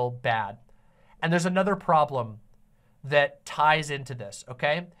feel bad. And there's another problem that ties into this,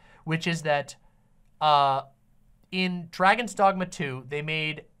 okay? Which is that in Dragon's Dogma 2, they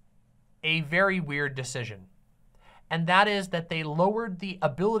made a very weird decision. And that is that they lowered the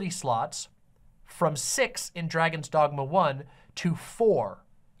ability slots from 6 in Dragon's Dogma 1 to 4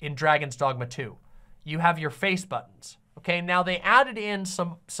 in Dragon's Dogma 2. You have your face buttons, okay? Now, they added in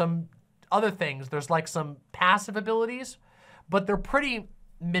some other things. There's like some passive abilities, but they're pretty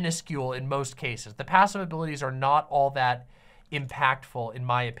minuscule in most cases. The passive abilities are not all that impactful, in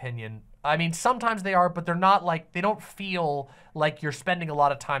my opinion. I mean, sometimes they are, but they're not like, they don't feel like you're spending a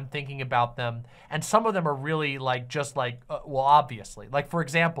lot of time thinking about them. And some of them are really like, just like, well, obviously. Like, for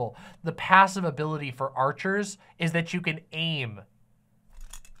example, the passive ability for archers is that you can aim.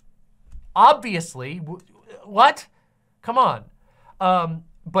 Obviously, what? Come on.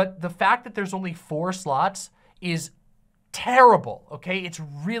 But the fact that there's only 4 slots is terrible, okay? It's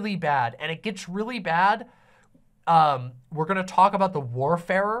really bad. And it gets really bad. We're going to talk about the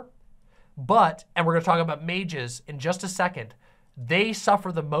Warfarer. And we're going to talk about mages in just a second. They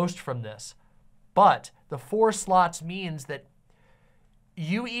suffer the most from this. But the 4 slots means that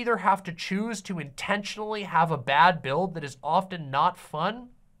you either have to choose to intentionally have a bad build that is often not fun,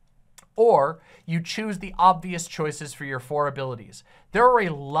 or you choose the obvious choices for your 4 abilities. There are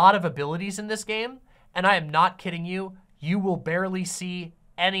a lot of abilities in this game, and I am not kidding you. You will barely see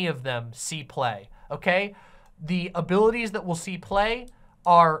any of them see play, okay? The abilities that we'll see play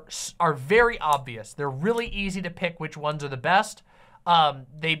are very obvious. They're really easy to pick which ones are the best.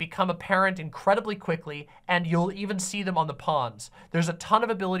 They become apparent incredibly quickly, and you'll even see them on the pawns. There's a ton of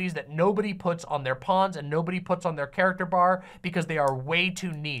abilities that nobody puts on their pawns and nobody puts on their character bar because they are way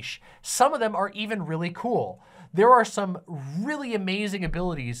too niche. Some of them are even really cool. There are some really amazing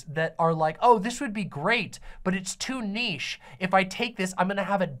abilities that are like, oh, this would be great, but it's too niche. If I take this, I'm gonna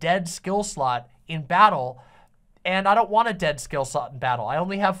have a dead skill slot in battle, and I don't want a dead skill slot in battle. I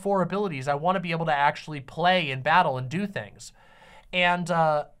only have 4 abilities. I want to be able to actually play in battle and do things. And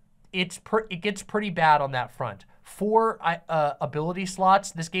it gets pretty bad on that front. 4 ability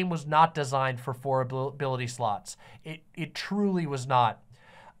slots. This game was not designed for 4 ability slots. It truly was not.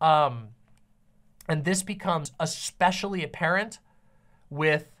 And this becomes especially apparent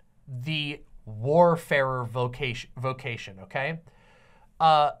with the Warfarer vocation, okay?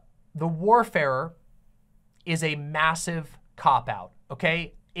 The Warfarer is a massive cop-out,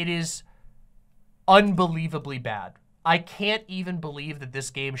 okay? It is unbelievably bad. I can't even believe that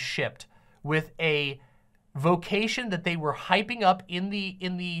this game shipped with a vocation that they were hyping up in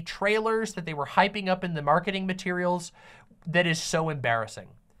the trailers, that they were hyping up in the marketing materials, that is so embarrassing.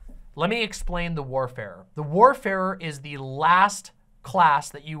 Let me explain the Warfarer. The Warfarer is the last class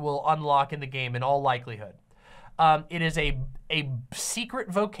that you will unlock in the game in all likelihood. It is a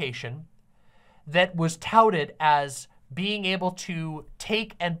secret vocation that was touted as being able to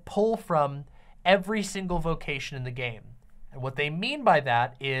take and pull from every single vocation in the game. And what they mean by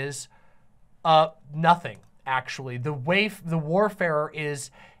that is nothing, actually. The Warfarer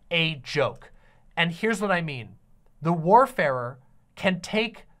is a joke. And here's what I mean. The Warfarer can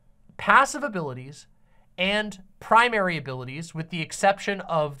take passive abilities and primary abilities, with the exception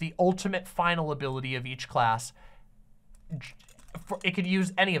of the ultimate final ability of each class. It can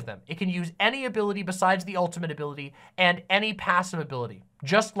use any of them. It can use any ability besides the ultimate ability and any passive ability,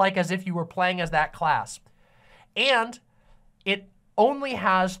 just like as if you were playing as that class. And it only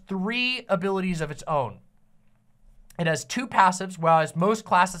has 3 abilities of its own. It has 2 passives, whereas most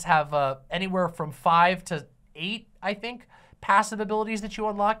classes have anywhere from 5 to 8, I think, passive abilities that you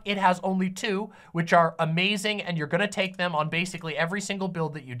unlock. It has only 2, which are amazing, and you're gonna take them on basically every single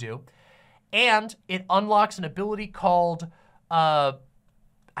build that you do. And it unlocks an ability called,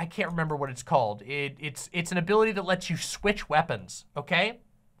 I can't remember what it's called. It's an ability that lets you switch weapons, okay?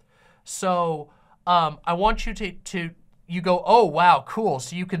 So I want you you go, oh, wow, cool.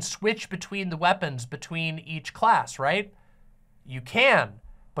 So you can switch between the weapons between each class, right? You can,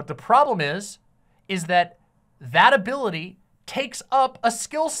 but the problem is that that ability takes up a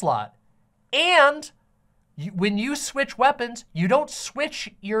skill slot. And when you switch weapons, you don't switch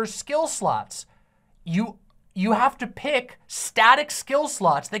your skill slots. You have to pick static skill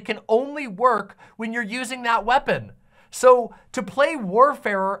slots that can only work when you're using that weapon. So to play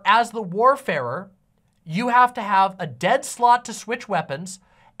Warfarer as the Warfarer, you have to have a dead slot to switch weapons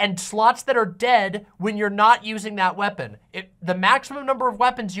and slots that are dead when you're not using that weapon. The maximum number of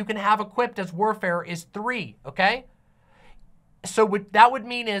weapons you can have equipped as Warfarer is 3, okay? So what that would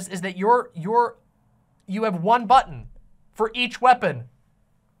mean is that you have 1 button for each weapon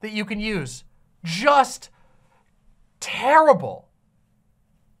that you can use. Just terrible.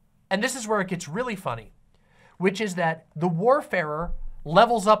 And this is where it gets really funny, which is that the Warfarer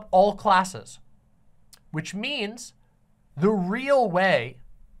levels up all classes, which means the real way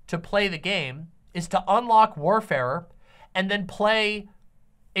to play the game is to unlock Warfarer and then play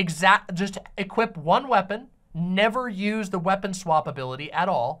just equip 1 weapon, never use the weapon swap ability at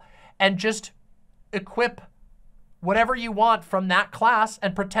all, and just equip whatever you want from that class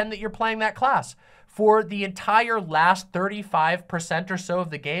and pretend that you're playing that class. For the entire last 35% or so of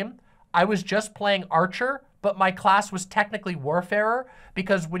the game, I was just playing Archer, but my class was technically Warfarer,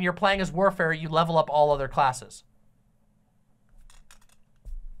 because when you're playing as Warfarer, you level up all other classes.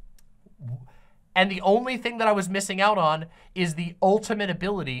 And the only thing that I was missing out on is the ultimate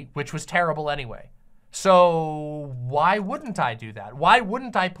ability, which was terrible anyway. So why wouldn't I do that? Why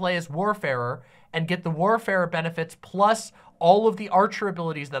wouldn't I play as Warfarer and get the Warfarer benefits plus all of the Archer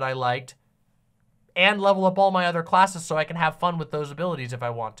abilities that I liked and level up all my other classes so I can have fun with those abilities if I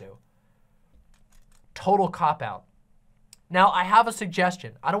want to? Total cop-out. Now, I have a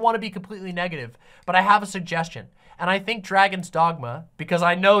suggestion. I don't want to be completely negative, but I have a suggestion. And I think Dragon's Dogma, because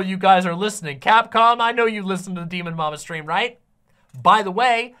I know you guys are listening. Capcom, I know you listen to the Demon Mama stream, right? By the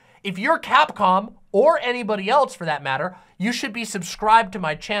way, if you're Capcom, or anybody else for that matter, you should be subscribed to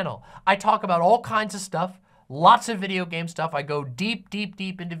my channel. I talk about all kinds of stuff, lots of video game stuff. I go deep, deep,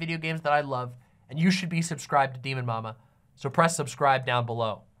 deep into video games that I love, and you should be subscribed to Demon Mama. So press subscribe down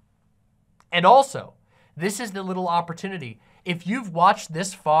below. And also, this is the little opportunity. If you've watched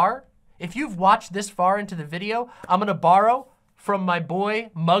this far into the video, I'm gonna borrow from my boy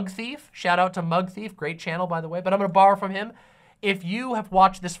Mug Thief. Shout out to Mug Thief, great channel by the way, but I'm gonna borrow from him. If you have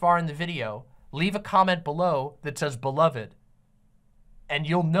watched this far in the video, leave a comment below that says beloved, and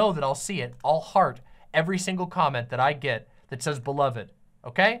you'll know that I'll see it. I'll heart every single comment that I get that says beloved,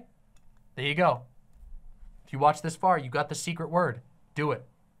 okay? There you go. If you watch this far, you got the secret word. Do it.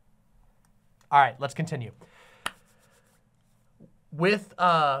 All right, let's continue. With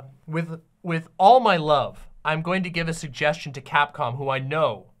all my love, I'm going to give a suggestion to Capcom, who I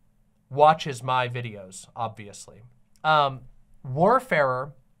know watches my videos, obviously.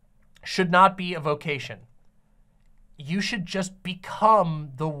 Warfarer should not be a vocation. You should just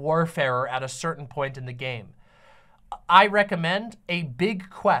become the Warfarer at a certain point in the game. I recommend a big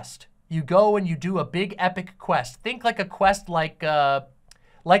quest. You go and you do a big epic quest. Think like a quest like the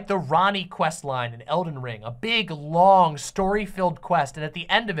Ronnie quest line in Elden Ring, a big, long, story-filled quest, and at the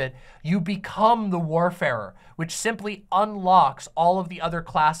end of it, you become the Warfarer, which simply unlocks all of the other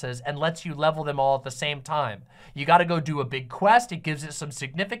classes and lets you level them all at the same time. You gotta go do a big quest, it gives it some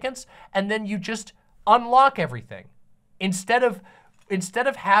significance, and then you just unlock everything. Instead of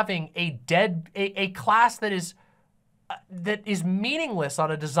having a class that is meaningless on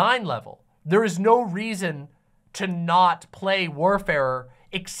a design level, there is no reason to not play Warfarer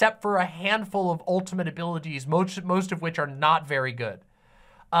except for a handful of ultimate abilities, most of which are not very good.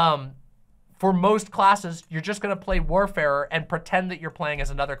 For most classes, you're just gonna play Warfarer and pretend that you're playing as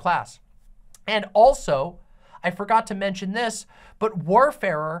another class. And also, I forgot to mention this, but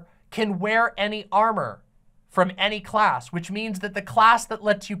Warfarer can wear any armor from any class, which means that the class that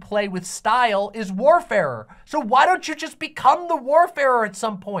lets you play with style is Warfarer. So why don't you just become the Warfarer at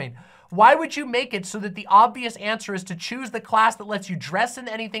some point? Why would you make it so that the obvious answer is to choose the class that lets you dress in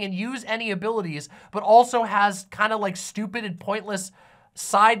anything and use any abilities, but also has kind of like stupid and pointless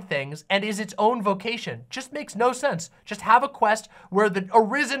side things and is its own vocation? Just makes no sense. Just have a quest where the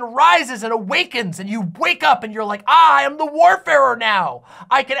Arisen rises and awakens and you wake up and you're like, I am the Warfarer now.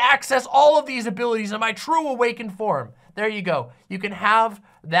 I can access all of these abilities in my true awakened form. There you go. You can have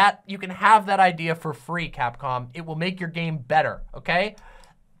that idea for free, Capcom. It will make your game better, okay?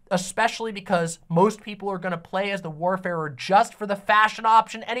 Especially because most people are going to play as the Warfarer just for the fashion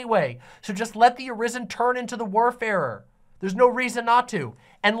option anyway. So just let the Arisen turn into the Warfarer. There's no reason not to.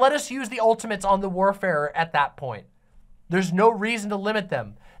 And let us use the ultimates on the Warfarer at that point. There's no reason to limit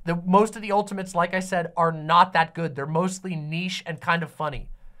them. Most of the ultimates, like I said, are not that good. They're mostly niche and kind of funny.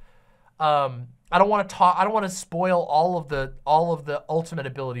 I don't want to spoil all of the ultimate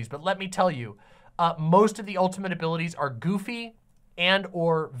abilities, but let me tell you, most of the ultimate abilities are goofy and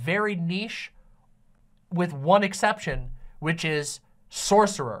or very niche, with one exception, which is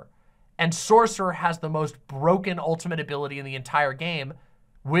Sorcerer. And Sorcerer has the most broken ultimate ability in the entire game,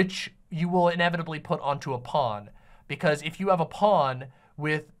 which you will inevitably put onto a pawn. Because if you have a pawn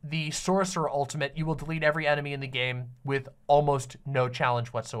with the Sorcerer ultimate, you will delete every enemy in the game with almost no challenge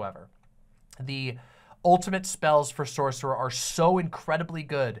whatsoever. The ultimate spells for Sorcerer are so incredibly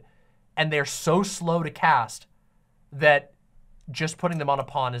good, and they're so slow to cast, that just putting them on a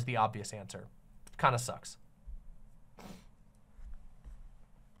pawn is the obvious answer. Kind of sucks.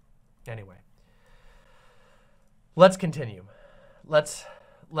 Anyway, let's continue. Let's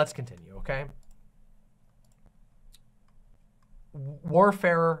continue, okay?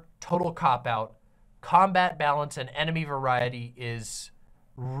 Warfarer, total cop-out. Combat balance and enemy variety is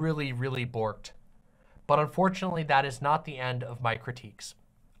really, really borked. But unfortunately, that is not the end of my critiques.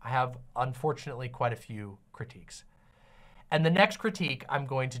 I have, unfortunately, quite a few critiques. And the next critique I'm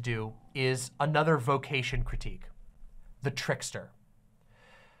going to do is another vocation critique, the Trickster.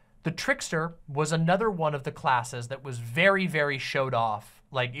 The Trickster was another one of the classes that was very, very showed off.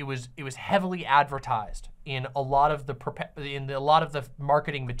 Like it was heavily advertised in a lot of the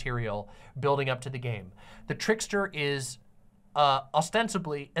marketing material building up to the game. The Trickster is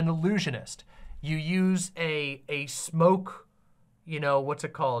ostensibly an illusionist. You use a smoke, you know, what's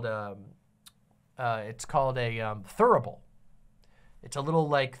it called? It's called a thurible. It's a little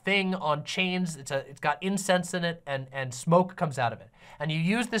like thing on chains. It's got incense in it, and smoke comes out of it. And you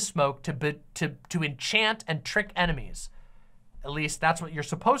use this smoke to enchant and trick enemies. At least that's what you're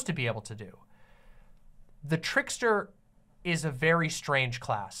supposed to be able to do. The Trickster is a very strange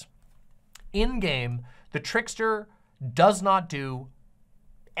class. In game, the Trickster does not do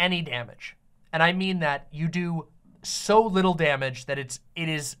any damage, and I mean that you do so little damage that it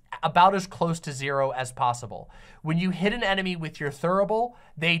is about as close to zero as possible. When you hit an enemy with your thurible,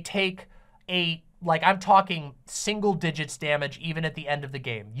 they take I'm talking single digits damage even at the end of the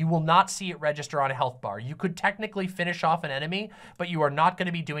game. You will not see it register on a health bar. You could technically finish off an enemy, but you are not going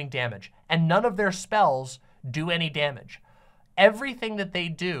to be doing damage. And none of their spells do any damage. Everything that they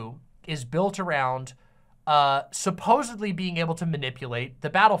do is built around supposedly being able to manipulate the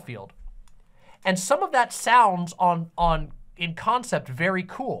battlefield. And some of that sounds in concept very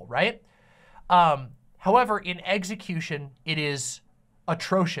cool, right? However, in execution, it is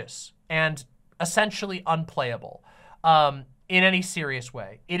atrocious and essentially unplayable in any serious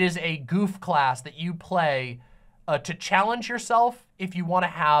way. It is a goof class that you play to challenge yourself if you want to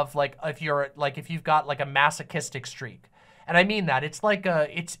have if you've got like a masochistic streak. And I mean that. It's like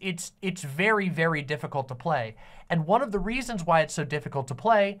it's very, very difficult to play. And one of the reasons why it's so difficult to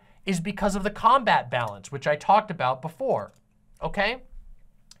play is because of the combat balance, which I talked about before, okay?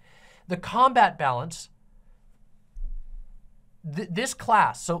 The combat balance, this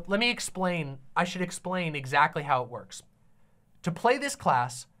class, so let me explain, I should explain exactly how it works. To play this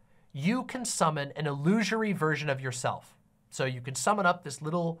class, you can summon an illusory version of yourself. So you can summon up this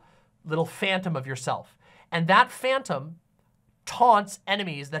little phantom of yourself. And that phantom taunts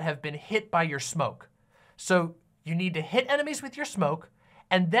enemies that have been hit by your smoke. So you need to hit enemies with your smoke,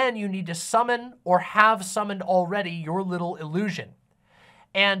 and then you need to summon or have summoned already your little illusion.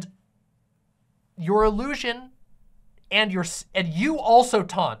 And your illusion and you also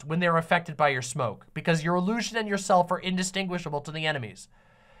taunt when they're affected by your smoke, because your illusion and yourself are indistinguishable to the enemies.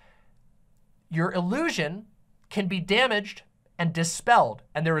 Your illusion can be damaged and dispelled,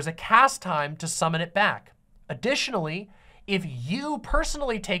 and there is a cast time to summon it back. Additionally, if you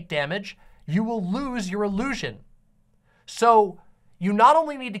personally take damage, you will lose your illusion. So you not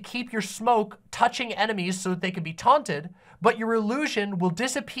only need to keep your smoke touching enemies so that they can be taunted, but your illusion will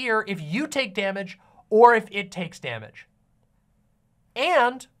disappear if you take damage or if it takes damage.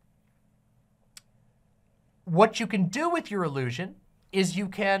 And what you can do with your illusion is you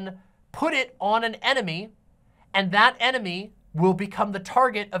can put it on an enemy, and that enemy will become the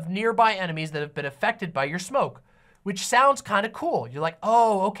target of nearby enemies that have been affected by your smoke, which sounds kind of cool. You're like,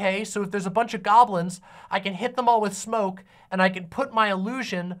 oh, okay, so if there's a bunch of goblins, I can hit them all with smoke, and I can put my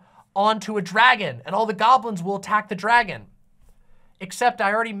illusion onto a dragon, and all the goblins will attack the dragon. Except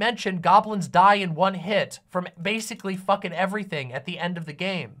I already mentioned goblins die in one hit from basically fucking everything at the end of the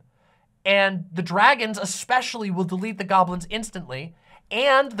game. And the dragons especially will delete the goblins instantly,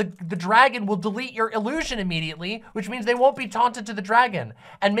 and the dragon will delete your illusion immediately, which means they won't be taunted to the dragon.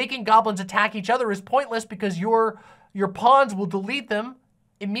 And making goblins attack each other is pointless because your pawns will delete them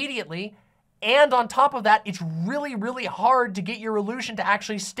immediately. And on top of that, it's really, really hard to get your illusion to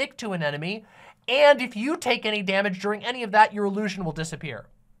actually stick to an enemy. And if you take any damage during any of that, your illusion will disappear.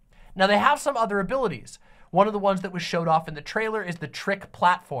 Now, they have some other abilities. One of the ones that was showed off in the trailer is the trick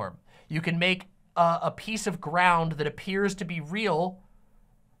platform. You can make a piece of ground that appears to be real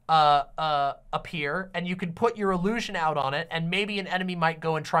appear, and you can put your illusion out on it, and maybe an enemy might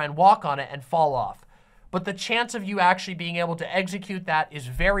go and try and walk on it and fall off. But the chance of you actually being able to execute that is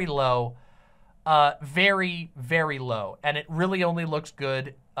very low, very, very low. And it really only looks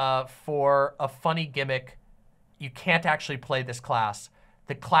good for a funny gimmick. You can't actually play this class.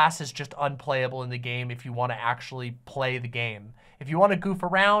 The class is just unplayable in the game if you want to actually play the game. If you want to goof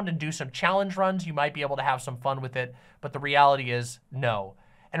around and do some challenge runs, you might be able to have some fun with it, but the reality is no.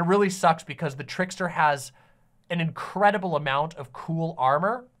 And it really sucks because the Trickster has an incredible amount of cool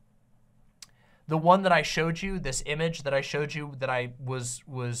armor. The one that I showed you, this image that I showed you that I was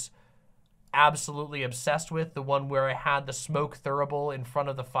absolutely obsessed with, the one where I had the smoke thurible in front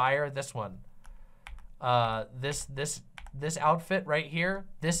of the fire, this one. This outfit right here,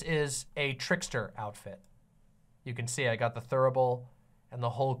 this is a Trickster outfit. You can see I got the thurible and the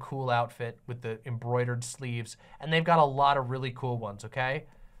whole cool outfit with the embroidered sleeves, and they've got a lot of really cool ones, okay?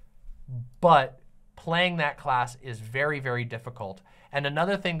 But playing that class is very, very difficult. And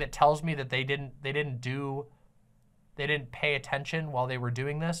another thing that tells me that they didn't pay attention while they were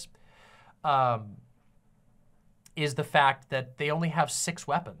doing this is the fact that they only have 6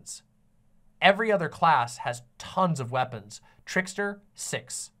 weapons. Every other class has tons of weapons. Trickster,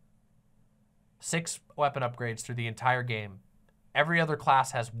 6. 6 weapon upgrades through the entire game. Every other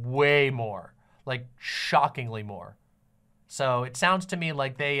class has way more, like shockingly more. So it sounds to me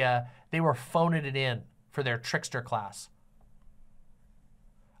like they were phoning it in for their Trickster class.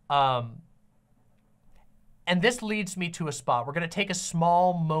 And this leads me to a spot. We're going to take a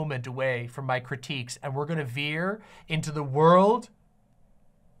small moment away from my critiques, and we're going to veer into the world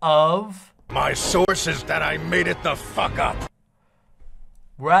of... My source is that I made it the fuck up.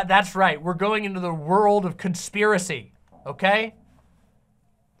 That's right. We're going into the world of conspiracy, okay?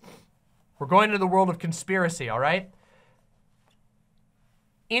 We're going into the world of conspiracy, all right?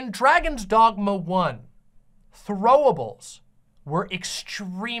 In Dragon's Dogma 1, throwables were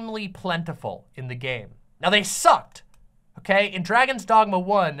extremely plentiful in the game. Now, they sucked, okay? In Dragon's Dogma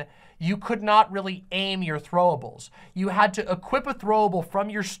 1, you could not really aim your throwables. You had to equip a throwable from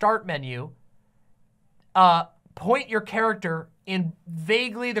your start menu, point your character in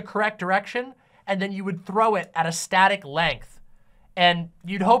vaguely the correct direction, and then you would throw it at a static length. And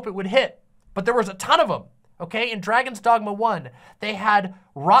you'd hope it would hit. But there was a ton of them, okay? In Dragon's Dogma 1, they had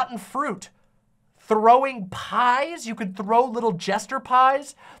rotten fruit, throwing pies. You could throw little jester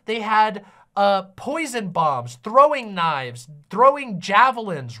pies. They had poison bombs, throwing knives, throwing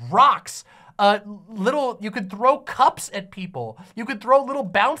javelins, rocks, you could throw cups at people. You could throw little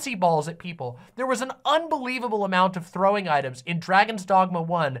bouncy balls at people. There was an unbelievable amount of throwing items in Dragon's Dogma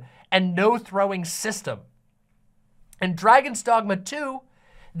 1 and no throwing system. In Dragon's Dogma 2,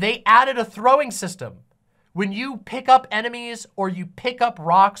 they added a throwing system. When you pick up enemies or you pick up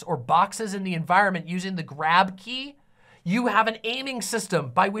rocks or boxes in the environment using the grab key, you have an aiming system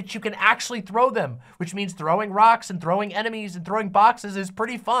by which you can actually throw them, which means throwing rocks and throwing enemies and throwing boxes is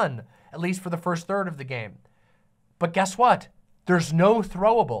pretty fun, at least for the first third of the game. But guess what? There's no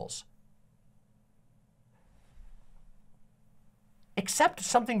throwables. Except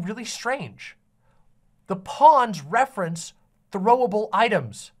something really strange. The pawns reference throwable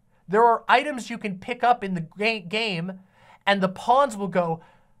items. There are items you can pick up in the game, and the pawns will go,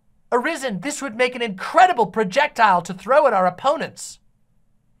 "Arisen, this would make an incredible projectile to throw at our opponents."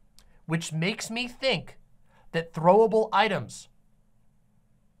 Which makes me think that throwable items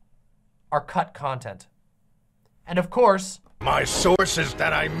are cut content. And of course, my source is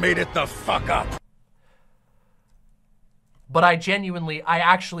that I made it the fuck up. But I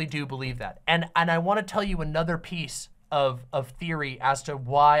actually do believe that. And I want to tell you another piece of theory as to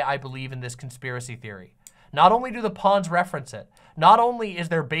why I believe in this conspiracy theory. Not only do the pawns reference it, not only is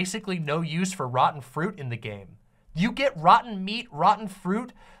there basically no use for rotten fruit in the game. You get rotten meat, rotten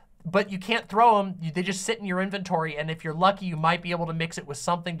fruit, but you can't throw them. They just sit in your inventory, and if you're lucky, you might be able to mix it with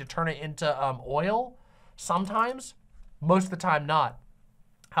something to turn it into oil sometimes. Most of the time, not.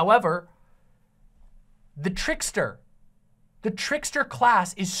 However, the Trickster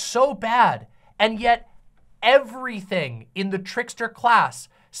class is so bad, and yet everything in the Trickster class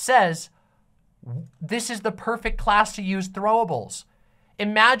says this is the perfect class to use throwables.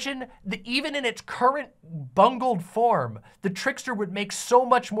 Imagine that even in its current bungled form, the Trickster would make so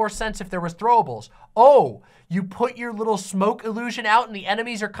much more sense if there was throwables. Oh, you put your little smoke illusion out and the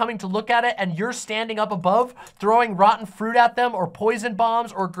enemies are coming to look at it and you're standing up above throwing rotten fruit at them or poison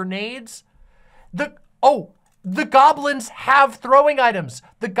bombs or grenades. The goblins have throwing items.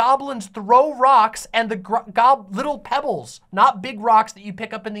 The goblins throw rocks and the little pebbles, not big rocks that you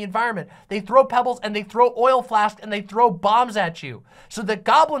pick up in the environment. They throw pebbles and they throw oil flasks and they throw bombs at you. So the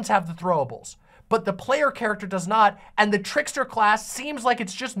goblins have the throwables, but the player character does not, and the Trickster class seems like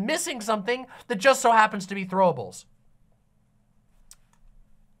it's just missing something that just so happens to be throwables.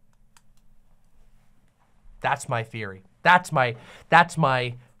 That's my theory. That's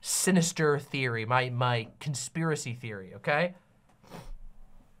my sinister theory, my conspiracy theory, okay?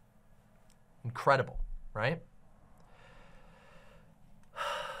 Incredible, right?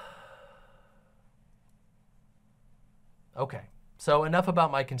 Okay, so enough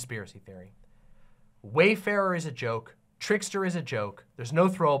about my conspiracy theory. Wayfarer is a joke. Trickster is a joke. There's no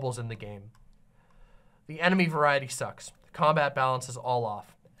throwables in the game. The enemy variety sucks. The combat balance is all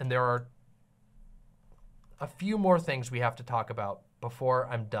off. And there are a few more things we have to talk about before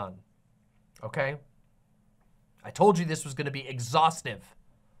I'm done, okay? I told you this was gonna be exhaustive.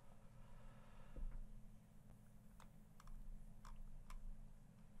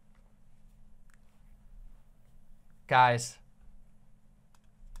 Guys,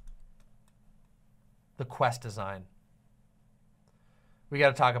 the quest design. We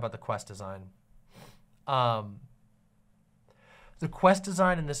gotta talk about the quest design. The quest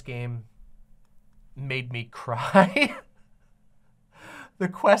design in this game made me cry. The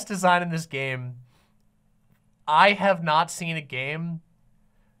quest design in this game, I have not seen a game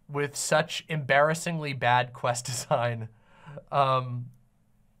with such embarrassingly bad quest design. I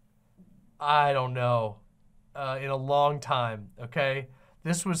don't know, in a long time, okay?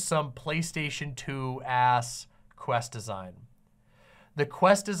 This was some PlayStation 2 ass quest design. The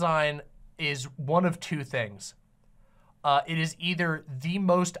quest design is one of two things. It is either the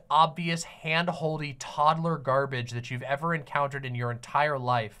most obvious hand-holdy toddler garbage that you've ever encountered in your entire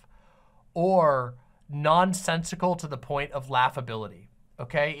life, or nonsensical to the point of laughability,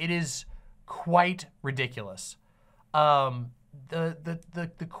 okay? It is quite ridiculous. The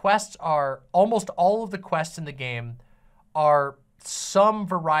quests are, almost all of the quests in the game are some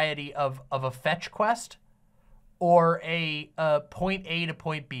variety of a fetch quest or a point A to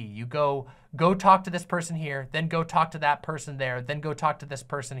point B. You go talk to this person here, then go talk to that person there, then go talk to this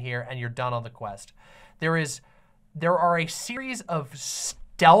person here, and you're done on the quest. There are a series of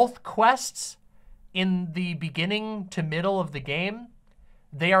stealth quests in the beginning to middle of the game.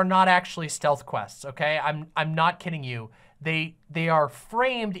 They are not actually stealth quests, okay? I'm not kidding you. They are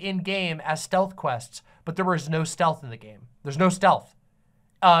framed in game as stealth quests, but there was no stealth in the game. There's no stealth.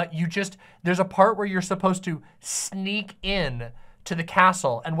 There's a part where you're supposed to sneak in to the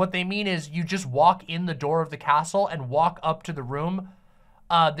castle, and what they mean is you just walk in the door of the castle and walk up to the room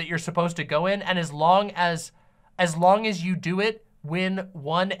that you're supposed to go in, and as long as you do it when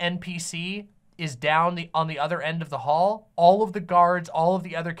one NPC is down on the other end of the hall, all of the guards, all of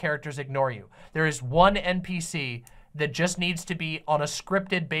the other characters ignore you. There is one NPC that just needs to be on a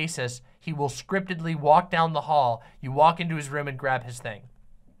scripted basis. He will scriptedly walk down the hall. You walk into his room and grab his thing.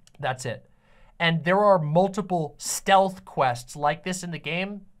 That's it. And there are multiple stealth quests like this in the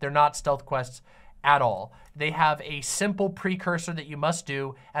game. They're not stealth quests at all. They have a simple precursor that you must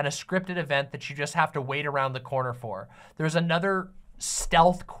do and a scripted event that you just have to wait around the corner for. There's another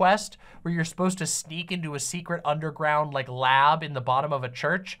stealth quest where you're supposed to sneak into a secret underground like lab in the bottom of a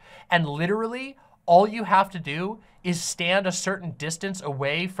church, and literally all you have to do is stand a certain distance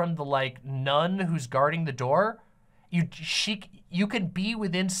away from the like nun who's guarding the door. You can be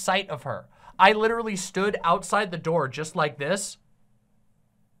within sight of her. I literally stood outside the door just like this,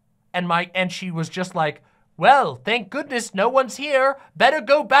 and she was just like, well, thank goodness no one's here. Better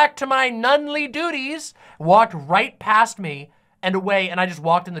go back to my nunly duties. Walked right past me and away, and I just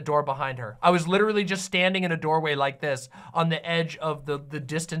walked in the door behind her. I was literally just standing in a doorway like this on the edge of the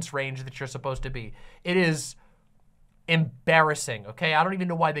distance range that you're supposed to be. It is embarrassing, okay? I don't even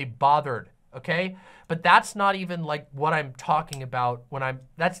know why they bothered, okay? But that's not even like what I'm talking about when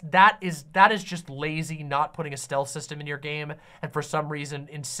that is just lazy not putting a stealth system in your game and for some reason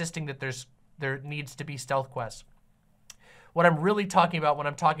insisting that there needs to be stealth quests. What I'm really talking about when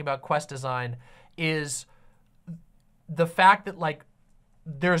I'm talking about quest design is the fact that like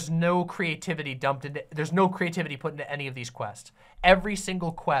there's no creativity dumped into, there's no creativity put into any of these quests. Every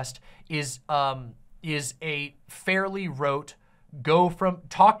single quest is a fairly rote,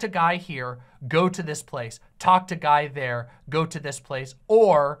 talk to guy here, go to this place, talk to guy there, go to this place,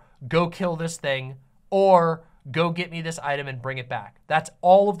 or go kill this thing, or go get me this item and bring it back. That's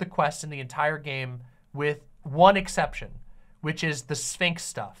all of the quests in the entire game, with one exception, which is the Sphinx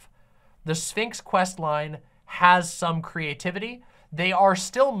stuff. The Sphinx quest line has some creativity. They are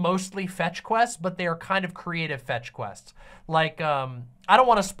still mostly fetch quests, but they are kind of creative fetch quests. Like, I don't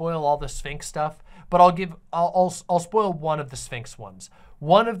want to spoil all the Sphinx stuff, but I'll spoil one of the Sphinx ones.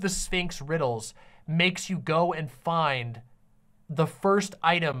 One of the Sphinx riddles makes you go and find the first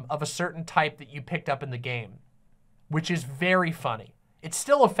item of a certain type that you picked up in the game, which is very funny. It's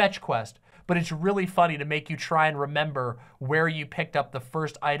still a fetch quest, but it's really funny to make you try and remember where you picked up the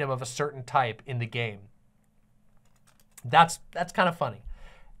first item of a certain type in the game. That's kind of funny.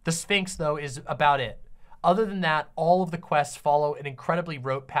 The Sphinx, though, is about it. Other than that, all of the quests follow an incredibly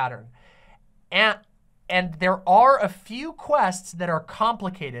rote pattern. And there are a few quests that are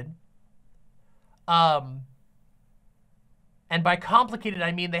complicated. And by complicated,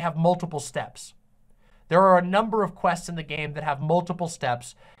 I mean they have multiple steps. There are a number of quests in the game that have multiple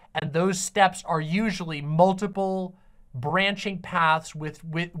steps, and those steps are usually multiple branching paths with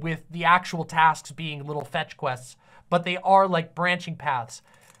the actual tasks being little fetch quests, but they are like branching paths.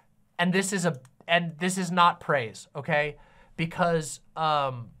 And this is not praise, okay? Because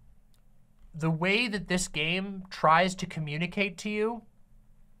the way that this game tries to communicate to you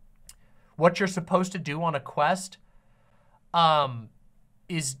what you're supposed to do on a quest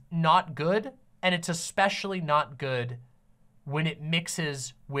is not good, and it's especially not good when it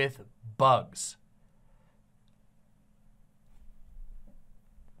mixes with bugs.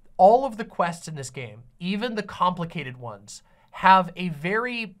 All of the quests in this game, even the complicated ones, have a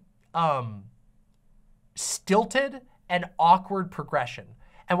very stilted and awkward progression.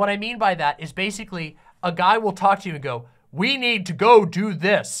 And what I mean by that is basically a guy will talk to you and go, "We need to go do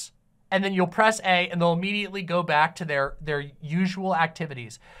this." And then you'll press A and they'll immediately go back to their usual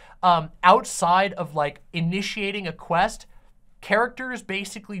activities. Outside of like initiating a quest, characters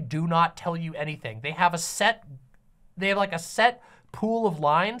basically do not tell you anything. They have like a set pool of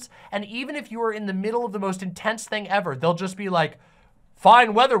lines, and even if you are in the middle of the most intense thing ever, they'll just be like,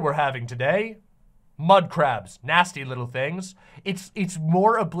 "Fine weather we're having today. Mud crabs, nasty little things." It's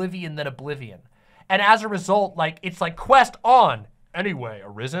more Oblivion than Oblivion. And as a result, like, it's like quest on. "Anyway,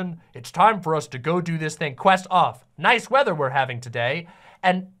 Arisen, it's time for us to go do this thing." Quest off. "Nice weather we're having today."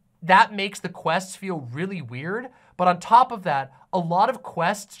 And that makes the quests feel really weird. But on top of that, a lot of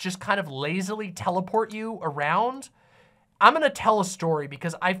quests just kind of lazily teleport you around. I'm gonna tell a story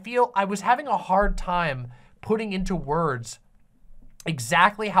because I feel I was having a hard time putting into words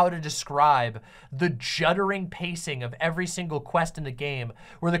exactly how to describe the juddering pacing of every single quest in the game,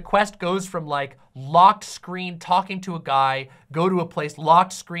 where the quest goes from like locked screen talking to a guy, go to a place,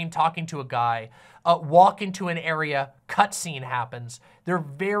 locked screen talking to a guy, walk into an area, cutscene happens. They're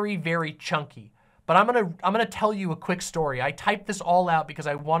very, very chunky. But I'm gonna tell you a quick story. I typed this all out because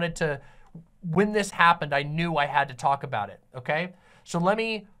I wanted to, when this happened, I knew I had to talk about it, okay? So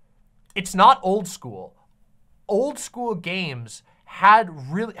it's not old school. Old school games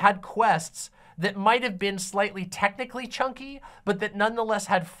had quests that might have been slightly technically chunky, but that nonetheless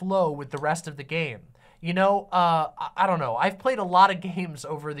had flow with the rest of the game. You know, I don't know. I've played a lot of games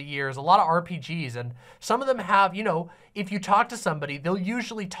over the years, a lot of RPGs, and some of them have, you know, if you talk to somebody, they'll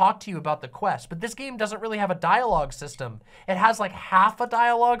usually talk to you about the quest, but this game doesn't really have a dialogue system. It has like half a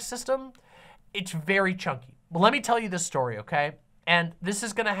dialogue system. It's very chunky. Well, let me tell you this story, okay? And this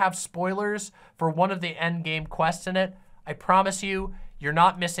is gonna have spoilers for one of the end game quests in it. I promise you, you're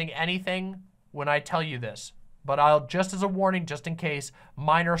not missing anything when I tell you this. But I'll, just as a warning, just in case,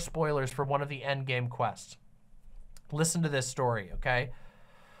 minor spoilers for one of the end game quests. Listen to this story, okay?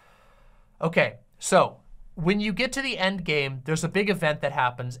 Okay, so when you get to the end game, there's a big event that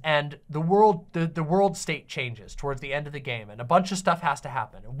happens, and the world state changes towards the end of the game, and a bunch of stuff has to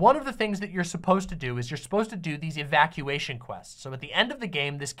happen. One of the things that you're supposed to do is you're supposed to do these evacuation quests. So at the end of the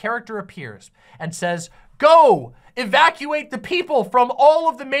game, this character appears and says, "Go! Evacuate the people from all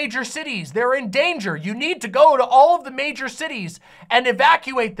of the major cities. They're in danger. You need to go to all of the major cities and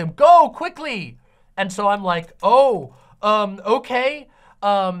evacuate them. Go quickly." And so I'm like, "Oh, okay.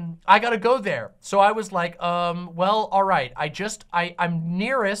 I gotta go there." So I was like, well, all right. I'm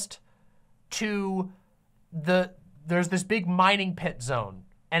nearest to there's this big mining pit zone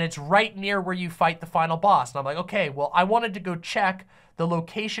and it's right near where you fight the final boss. And I'm like, okay, well, I wanted to go check the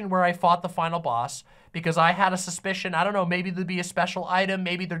location where I fought the final boss because I had a suspicion, I don't know, maybe there'd be a special item,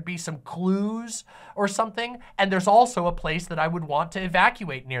 maybe there'd be some clues or something. And there's also a place that I would want to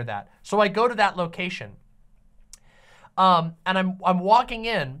evacuate near that. So I go to that location. And I'm walking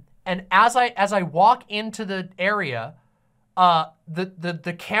in, and as I walk into the area,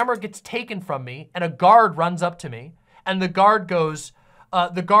 the camera gets taken from me, and a guard runs up to me, and the guard goes,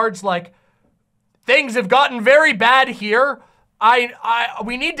 the guard's like, "Things have gotten very bad here.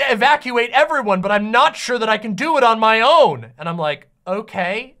 We need to evacuate everyone, but I'm not sure that I can do it on my own." And I'm like,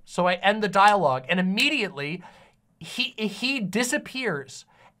 okay. So I end the dialogue, and immediately he disappears,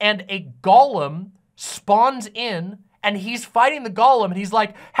 and a golem spawns in, and he's fighting the golem, and he's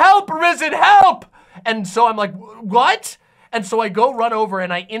like, "Help, Risen, help!" And so I'm like, what? And so I go run over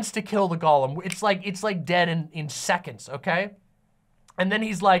and I insta-kill the golem. It's like dead in seconds, okay? And then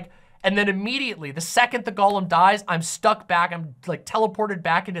he's like, and then immediately, the second the golem dies, I'm stuck back, I'm like teleported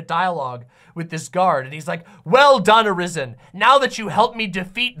back into dialogue with this guard. And he's like, "Well done, Arisen. Now that you helped me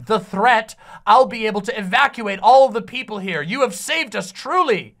defeat the threat, I'll be able to evacuate all of the people here. You have saved us,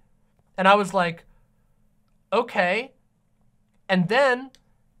 truly." And I was like, okay. And then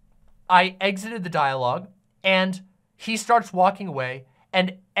I exited the dialogue, and he starts walking away,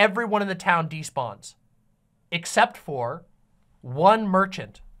 and everyone in the town despawns, except for one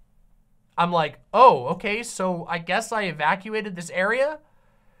merchant. I'm like, oh, okay, so I guess I evacuated this area?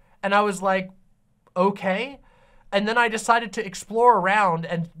 And I was like, okay. And then I decided to explore around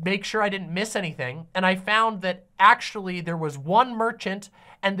and make sure I didn't miss anything. And I found that actually there was one merchant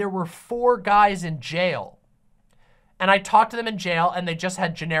and there were 4 guys in jail. And I talked to them in jail, and they just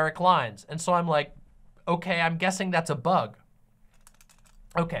had generic lines. And so I'm like, okay, I'm guessing that's a bug.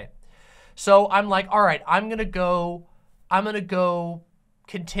 Okay. So I'm like, all right, I'm gonna go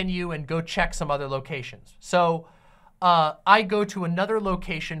continue and go check some other locations. So I go to another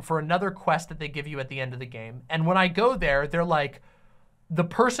location for another quest that they give you at the end of the game. And when I go there, they're like, the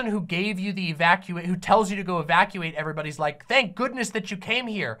person who gave you the who tells you to go evacuate everybody's like, "Thank goodness that you came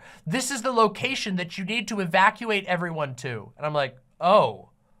here. This is the location that you need to evacuate everyone to." And I'm like,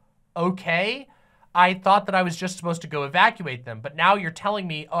 oh, okay. I thought that I was just supposed to go evacuate them, but now you're telling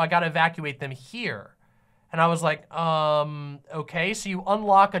me, oh, I gotta evacuate them here. And I was like, okay. So you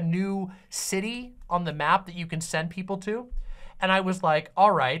unlock a new city on the map that you can send people to. And I was like,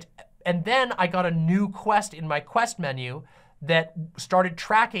 all right. And then I got a new quest in my quest menu that started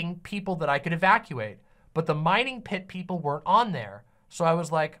tracking people that I could evacuate. But the mining pit people weren't on there. So I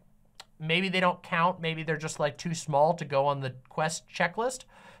was like, maybe they don't count. Maybe they're just like too small to go on the quest checklist.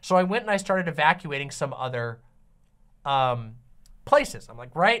 So I went and I started evacuating some other places. I'm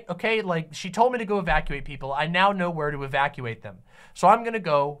like, right, okay, like she told me to go evacuate people. I now know where to evacuate them. So I'm gonna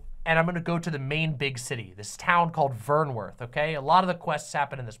go, and I'm gonna go to the main big city, this town called Vernworth, okay? A lot of the quests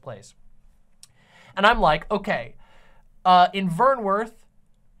happen in this place. And I'm like, okay, in Vernworth,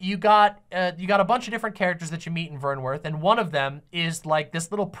 you got a bunch of different characters that you meet in Vernworth, and one of them is like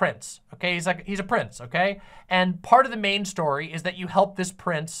this little prince, okay? He's a prince, okay? And part of the main story is that you help this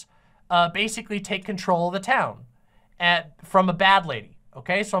prince basically take control of the town from a bad lady,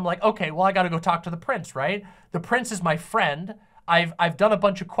 okay? So I'm like, okay, well, I gotta go talk to the prince, right? The prince is my friend. I've done a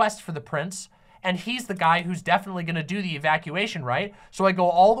bunch of quests for the prince, and he's the guy who's definitely gonna do the evacuation, right? So I go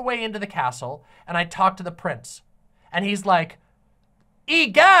all the way into the castle, and I talk to the prince. And he's like,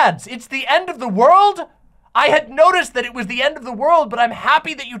 "Egads, it's the end of the world? I had noticed that it was the end of the world, but I'm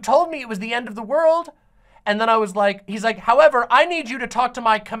happy that you told me it was the end of the world." And then I was like, he's like, "However, I need you to talk to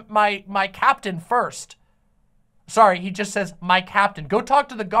my captain first." Sorry, he just says, "My captain. Go talk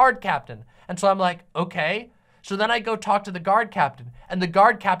to the guard captain." And so I'm like, okay. So then I go talk to the guard captain, and the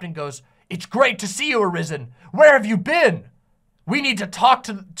guard captain goes, "It's great to see you, Arisen. Where have you been? We need to talk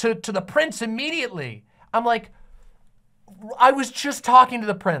to the prince immediately." I'm like, I was just talking to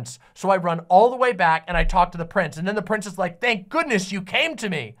the prince. So I run all the way back and I talk to the prince. And then the prince is like, "Thank goodness you came to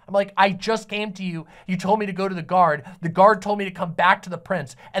me." I'm like, I just came to you. You told me to go to the guard. The guard told me to come back to the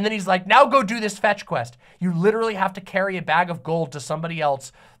prince. And then he's like, "Now go do this fetch quest." You literally have to carry a bag of gold to somebody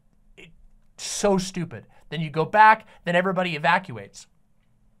else. It's so stupid. Then you go back, then everybody evacuates.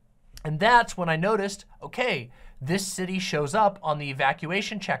 And that's when I noticed, okay, this city shows up on the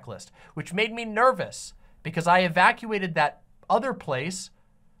evacuation checklist, which made me nervous, because I evacuated that other place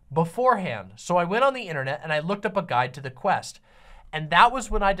beforehand. So I went on the internet and I looked up a guide to the quest. And that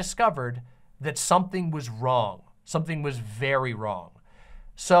was when I discovered that something was wrong. Something was very wrong.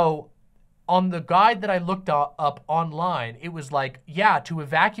 So on the guide that I looked up online, it was like, yeah, to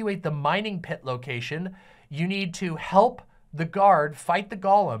evacuate the mining pit location, you need to help the guard, fight the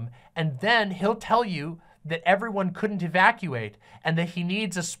golem, and then he'll tell you that everyone couldn't evacuate and that he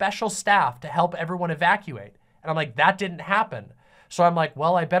needs a special staff to help everyone evacuate. And I'm like, that didn't happen. So I'm like,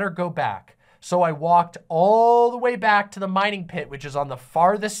 well, I better go back. So I walked all the way back to the mining pit, which is on the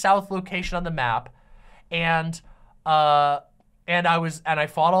farthest south location on the map. And I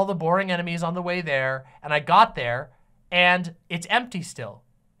fought all the boring enemies on the way there, and I got there, and it's empty still.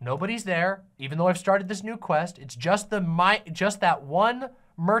 Nobody's there, even though I've started this new quest. It's just that one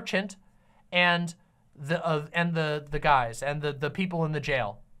merchant and the guys and the people in the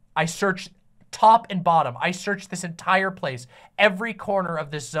jail. I searched top and bottom. I searched this entire place, every corner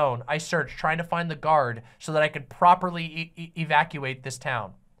of this zone. I searched, trying to find the guard so that I could properly evacuate this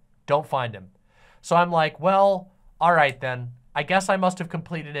town. Don't find him. So I'm like, well, all right then. I guess I must have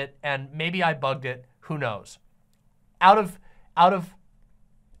completed it, and maybe I bugged it. Who knows? Out of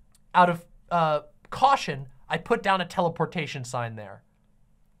caution, I put down a teleportation sign there.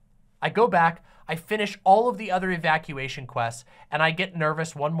 I go back, I finish all of the other evacuation quests, and I get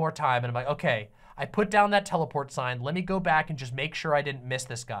nervous one more time, and I'm like, okay, I put down that teleport sign. Let me go back and just make sure I didn't miss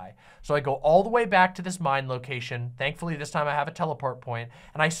this guy. So I go all the way back to this mine location. Thankfully, this time I have a teleport point,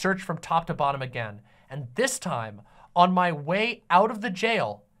 and I search from top to bottom again. And this time, on my way out of the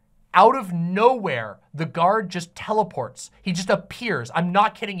jail, out of nowhere, the guard just teleports. He just appears. I'm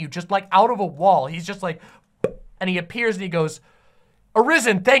not kidding you, just like out of a wall. He's just like, and he appears and he goes,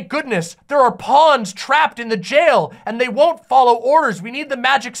 "Arisen, thank goodness. There are pawns trapped in the jail and they won't follow orders. We need the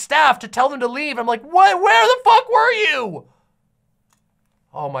magic staff to tell them to leave." I'm like, what? Where the fuck were you?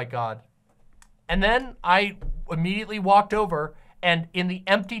 Oh my God. And then I immediately walked over, and in the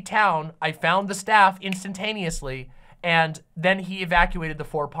empty town, I found the staff instantaneously, and then he evacuated the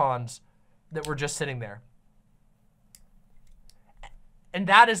 4 pawns that were just sitting there. And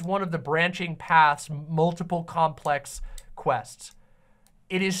that is one of the branching paths, multiple complex quests.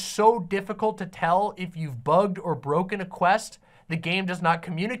 It is so difficult to tell if you've bugged or broken a quest. The game does not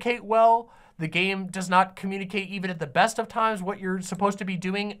communicate well. The game does not communicate even at the best of times what you're supposed to be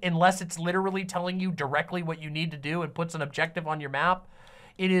doing, unless it's literally telling you directly what you need to do and puts an objective on your map.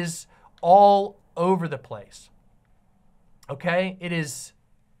 It is all over the place. Okay? It is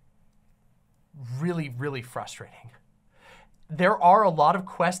really, really frustrating. There are a lot of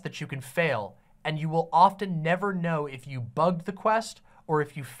quests that you can fail, and you will often never know if you bugged the quest or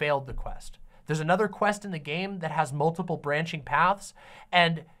if you failed the quest. There's another quest in the game that has multiple branching paths,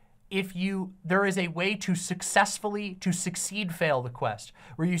 and there is a way to succeed fail the quest,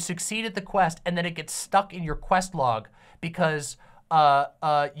 where you succeed at the quest and then it gets stuck in your quest log because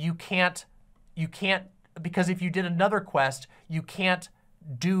because if you did another quest, you can't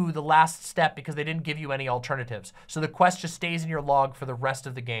do the last step because they didn't give you any alternatives. So the quest just stays in your log for the rest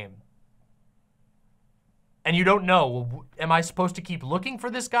of the game. And you don't know, well, am I supposed to keep looking for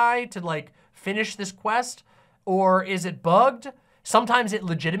this guy to like finish this quest? Or is it bugged? Sometimes it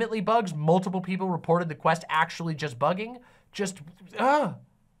legitimately bugs. Multiple people reported the quest actually just bugging.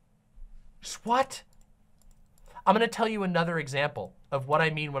 What? I'm gonna tell you another example of what I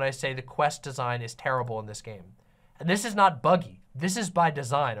mean when I say the quest design is terrible in this game. And this is not buggy. This is by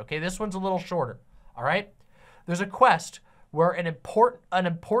design, okay? This one's a little shorter, all right? There's a quest where an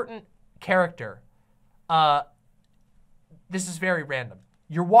important character, this is very random.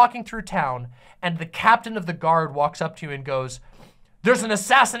 You're walking through town and the captain of the guard walks up to you and goes, "There's an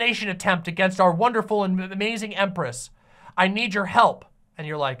assassination attempt against our wonderful and amazing Empress. I need your help." And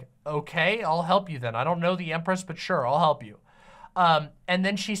you're like, okay, I'll help you then. I don't know the Empress, but sure, I'll help you. And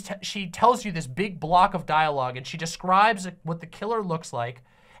then she tells you this big block of dialogue, and she describes what the killer looks like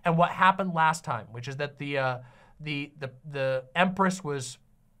and what happened last time, which is that the Empress was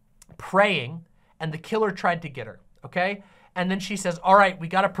praying and the killer tried to get her, okay? And then she says, all right, we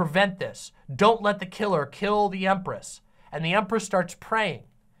gotta prevent this. Don't let the killer kill the Empress. And the Empress starts praying.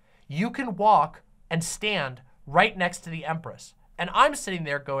 You can walk and stand right next to the Empress. And I'm sitting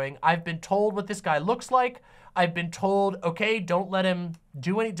there going, I've been told what this guy looks like. I've been told, okay, don't let him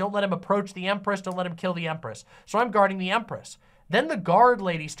approach the Empress, don't let him kill the Empress. So I'm guarding the Empress. Then the guard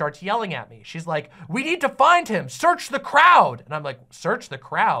lady starts yelling at me. She's like, "We need to find him, search the crowd." And I'm like, search the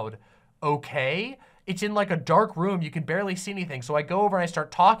crowd? Okay. It's in like a dark room, you can barely see anything. So I go over and I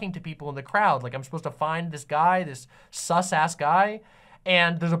start talking to people in the crowd. Like I'm supposed to find this guy, this sus-ass guy.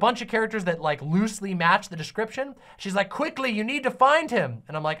 And there's a bunch of characters that like loosely match the description. She's like, "Quickly, you need to find him."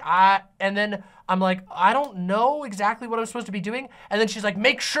 And I'm like, and then I'm like, I don't know exactly what I'm supposed to be doing. And then she's like,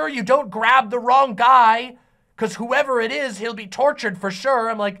 "Make sure you don't grab the wrong guy, because whoever it is, he'll be tortured for sure."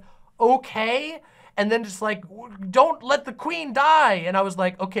 I'm like, okay. And then just like, don't let the queen die. And I was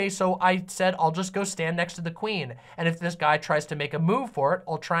like, okay, so I said, I'll just go stand next to the queen. And if this guy tries to make a move for it,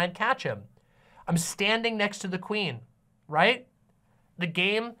 I'll try and catch him. I'm standing next to the queen, right? The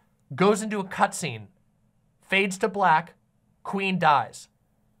game goes into a cutscene, fades to black, queen dies.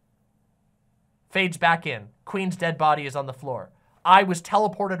 Fades back in, queen's dead body is on the floor. I was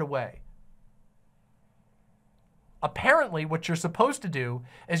teleported away. Apparently, what you're supposed to do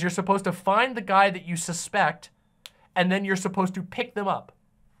is you're supposed to find the guy that you suspect, and then you're supposed to pick them up.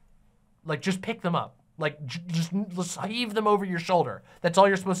 Like, just pick them up. Like, just heave them over your shoulder. That's all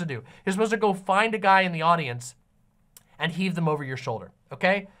you're supposed to do. You're supposed to go find a guy in the audience and heave them over your shoulder,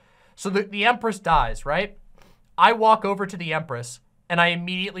 okay? So the Empress dies, right? I walk over to the Empress, and I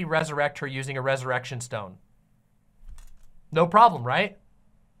immediately resurrect her using a resurrection stone. No problem, right?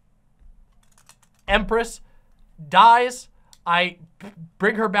 Empress dies, I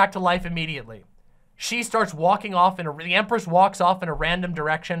bring her back to life immediately. She starts walking off the Empress walks off in a random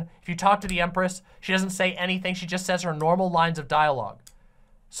direction. If you talk to the Empress, she doesn't say anything. She just says her normal lines of dialogue.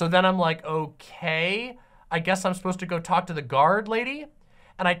 So then I'm like, okay, I guess I'm supposed to go talk to the guard lady.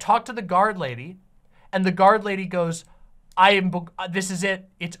 And I talk to the guard lady, and the guard lady goes, this is it.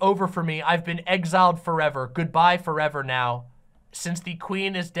 It's over for me. I've been exiled forever. Goodbye forever now. Since the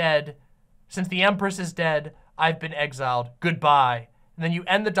queen is dead, since the Empress is dead, I've been exiled. Goodbye. And then you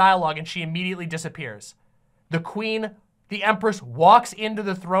end the dialogue and she immediately disappears. The queen, the Empress, walks into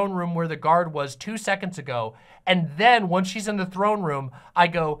the throne room where the guard was 2 seconds ago. And then once she's in the throne room, I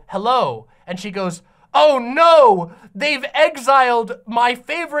go, hello. And she goes, oh no, they've exiled my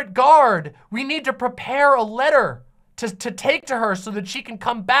favorite guard. We need to prepare a letter to take to her so that she can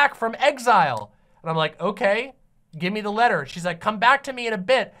come back from exile. And I'm like, okay. Give me the letter. She's like, come back to me in a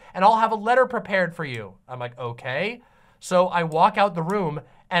bit and I'll have a letter prepared for you. I'm like, okay. So I walk out the room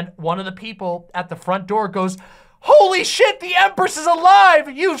and one of the people at the front door goes, holy shit, the Empress is alive.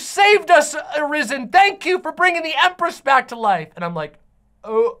 You've saved us, Arisen. Thank you for bringing the Empress back to life. And I'm like,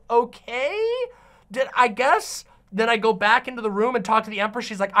 oh, okay. I guess? Then I go back into the room and talk to the Empress.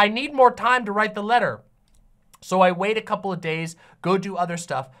 She's like, I need more time to write the letter. So I wait a couple of days, go do other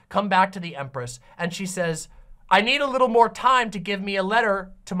stuff, come back to the Empress, and she says, I need a little more time to give me a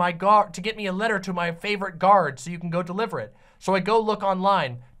letter to my guard, to get me a letter to my favorite guard so you can go deliver it. So I go look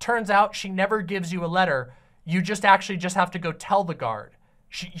online. Turns out she never gives you a letter. You just actually just have to go tell the guard.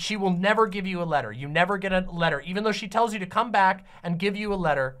 She will never give you a letter. You never get a letter. Even though she tells you to come back and give you a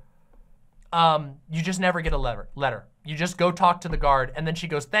letter, you just never get a letter. You just go talk to the guard and then she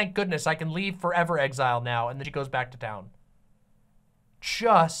goes, thank goodness I can leave forever exile now. And then she goes back to town.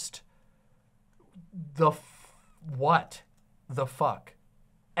 Just what the fuck?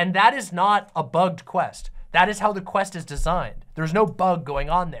 And that is not a bugged quest. That is how the quest is designed. There's no bug going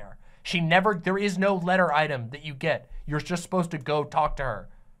on there. There is no letter item that you get. You're just supposed to go talk to her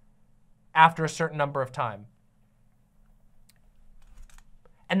after a certain number of time.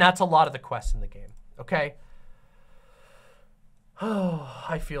 And that's a lot of the quests in the game, okay? Oh,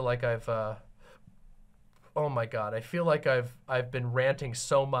 I feel like oh my God, I feel like I've been ranting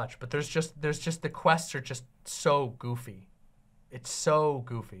so much, but there's just the quests are just so goofy. It's so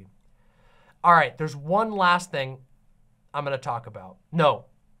goofy. All right, there's one last thing I'm gonna talk about. No,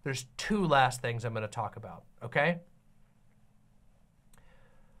 there's two last things I'm gonna talk about, okay?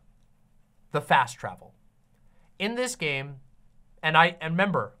 The fast travel. In this game, and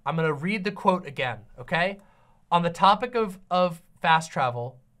remember, I'm gonna read the quote again, okay? On the topic of fast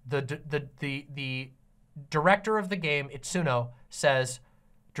travel, the director of the game,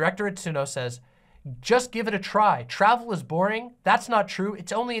 Director Itsuno says, just give it a try. Travel is boring. That's not true.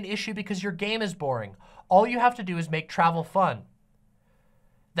 It's only an issue because your game is boring. All you have to do is make travel fun.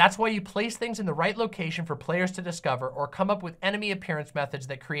 That's why you place things in the right location for players to discover or come up with enemy appearance methods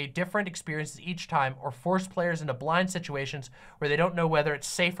that create different experiences each time or force players into blind situations where they don't know whether it's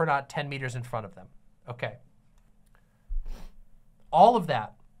safe or not 10 meters in front of them. Okay. All of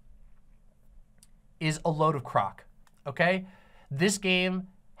that is a load of crock, okay? This game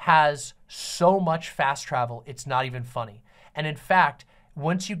has so much fast travel, it's not even funny. And in fact,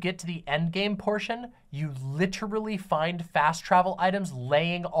 once you get to the end game portion, you literally find fast travel items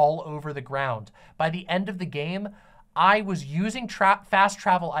laying all over the ground. By the end of the game, I was using fast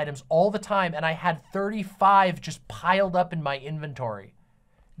travel items all the time and I had 35 just piled up in my inventory.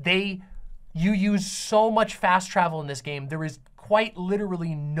 You use so much fast travel in this game, there is quite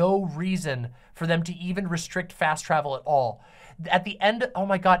literally no reason for them to even restrict fast travel at all. At the end, oh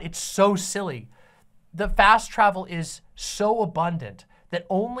my God, it's so silly. The fast travel is so abundant that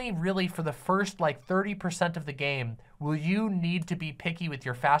only really for the first like 30% of the game will you need to be picky with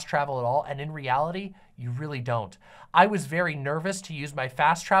your fast travel at all, and in reality, you really don't. I was very nervous to use my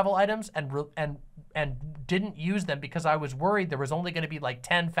fast travel items and didn't use them because I was worried there was only going to be like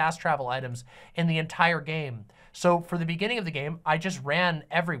 10 fast travel items in the entire game. So for the beginning of the game, I just ran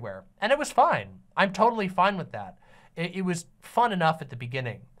everywhere, and it was fine. I'm totally fine with that. It was fun enough at the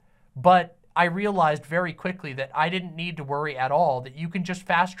beginning, but I realized very quickly that I didn't need to worry at all, that you can just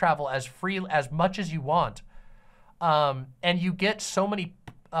fast travel as much as you want. And you get so many,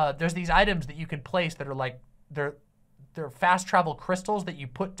 there's these items that you can place that are like, they're fast travel crystals that you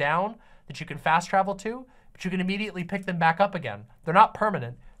put down that you can fast travel to, but you can immediately pick them back up again. They're not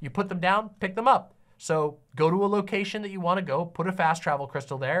permanent. You put them down, pick them up. So go to a location that you want to go, put a fast travel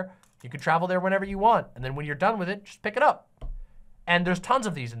crystal there. You can travel there whenever you want. And then when you're done with it, just pick it up. And there's tons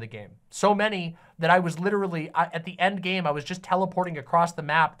of these in the game. So many that I was literally, at the end game, I was just teleporting across the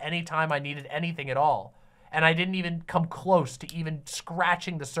map anytime I needed anything at all. And I didn't even come close to even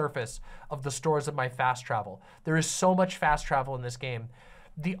scratching the surface of the stores of my fast travel. There is so much fast travel in this game.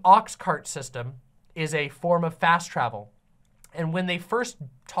 The ox cart system is a form of fast travel. And when they first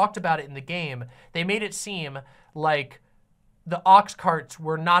talked about it in the game, they made it seem like the ox carts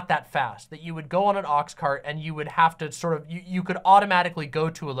were not that fast, that you would go on an ox cart and you would have to sort of, you could automatically go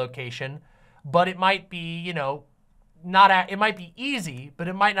to a location, but it might be, you know, it might be easy, but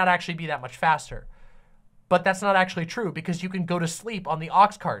it might not actually be that much faster. But that's not actually true, because you can go to sleep on the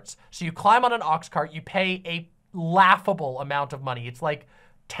ox carts. So you climb on an ox cart, you pay a laughable amount of money. It's like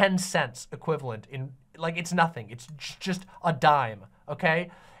 10 cents equivalent in, like, it's nothing. It's just a dime, okay?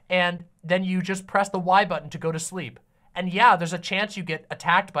 And then you just press the Y button to go to sleep. And yeah, there's a chance you get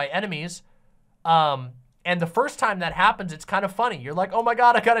attacked by enemies. And the first time that happens, it's kind of funny. You're like, oh my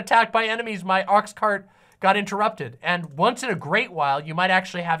God, I got attacked by enemies. My ox cart got interrupted. And once in a great while, you might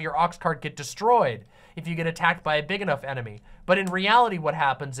actually have your ox cart get destroyed if you get attacked by a big enough enemy. But in reality, what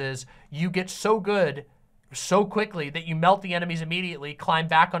happens is you get so good so quickly that you melt the enemies immediately, climb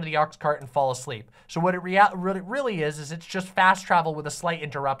back onto the ox cart, and fall asleep. So what it really is it's just fast travel with a slight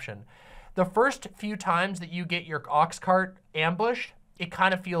interruption. The first few times that you get your ox cart ambushed, it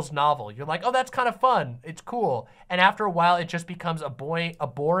kind of feels novel. You're like, oh, that's kind of fun. It's cool. And after a while, it just becomes a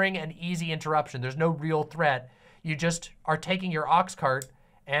boring and easy interruption. There's no real threat. You just are taking your ox cart,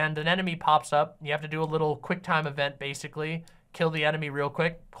 and an enemy pops up. You have to do a little quick time event, basically. Kill the enemy real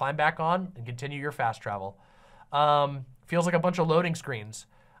quick, climb back on, and continue your fast travel. Feels like a bunch of loading screens.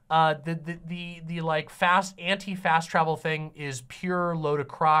 The like anti-fast travel thing is pure load of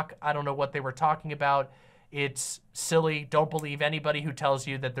crock. I don't know what they were talking about. It's silly. Don't believe anybody who tells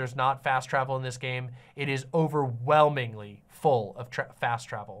you that there's not fast travel in this game. It is overwhelmingly full of fast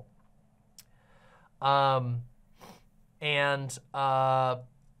travel.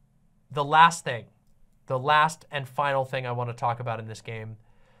 The last and final thing I want to talk about in this game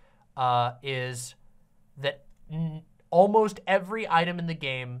is that almost every item in the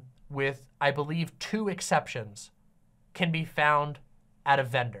game, with, I believe, 2 exceptions, can be found at a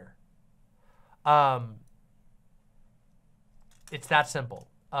vendor. It's that simple.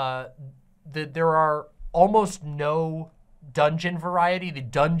 There are almost no dungeon variety. The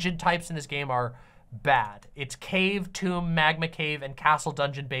dungeon types in this game are bad. It's cave, tomb, magma cave, and castle,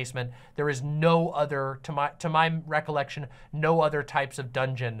 dungeon, basement. There is no other, to my recollection, no other types of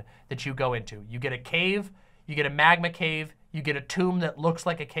dungeon that you go into. You get a cave, you get a magma cave, you get a tomb that looks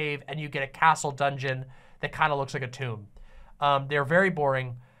like a cave, and you get a castle dungeon that kind of looks like a tomb. They're very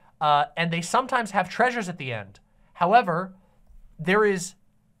boring, and they sometimes have treasures at the end. However,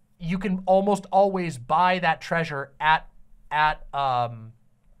 you can almost always buy that treasure at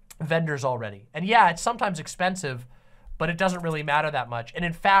vendors already. And yeah, it's sometimes expensive, but it doesn't really matter that much. And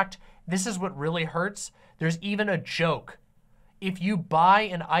in fact, this is what really hurts. There's even a joke. If you buy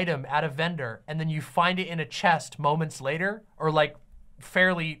an item at a vendor and then you find it in a chest moments later, or like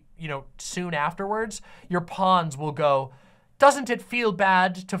fairly, soon afterwards, your pawns will go, doesn't it feel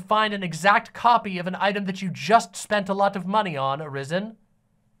bad to find an exact copy of an item that you just spent a lot of money on, Arisen?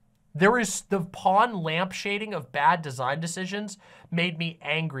 There is the pawn lampshading of bad design decisions made me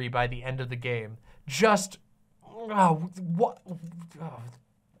angry by the end of the game. Just, what? Oh,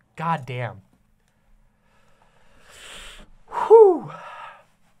 God damn. Whew.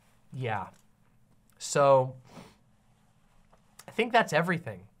 Yeah. So, I think that's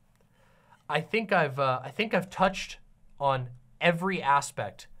everything. I think I've touched on every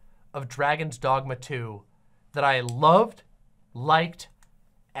aspect of Dragon's Dogma 2 that I loved, liked,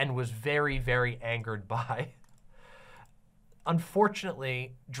 and was very, very angered by.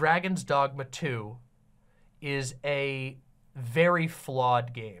 Unfortunately, Dragon's Dogma 2 is a very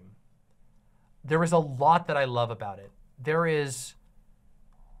flawed game. There is a lot that I love about it. There is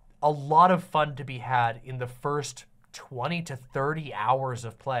a lot of fun to be had in the first 20 to 30 hours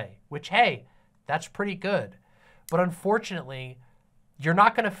of play, which, hey, that's pretty good. But unfortunately, you're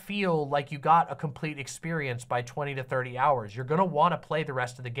not going to feel like you got a complete experience by 20 to 30 hours. You're going to want to play the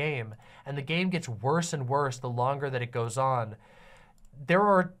rest of the game, and the game gets worse and worse the longer that it goes on. There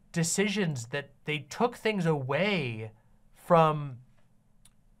are decisions that they took things away from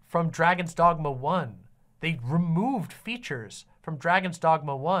Dragon's Dogma 1. They removed features from Dragon's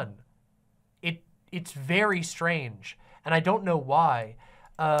Dogma 1. It's very strange, and I don't know why.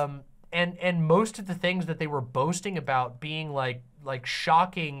 And most of the things that they were boasting about being like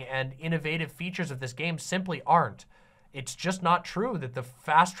shocking and innovative features of this game simply aren't. It's just not true that the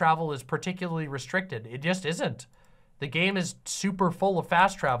fast travel is particularly restricted. It just isn't. The game is super full of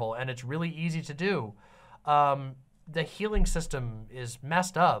fast travel, and it's really easy to do. The healing system is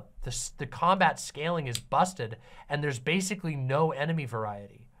messed up. The combat scaling is busted, and there's basically no enemy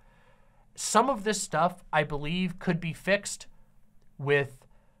variety. Some of this stuff, I believe, could be fixed with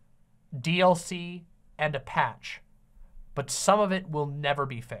DLC and a patch, but some of it will never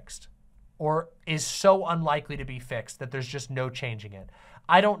be fixed, or is so unlikely to be fixed that there's just no changing it.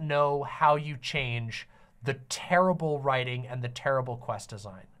 I don't know how you change the terrible writing and the terrible quest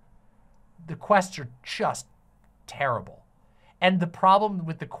design. The quests are just terrible. And the problem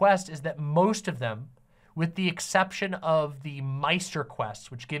with the quest is that most of them, with the exception of the Meister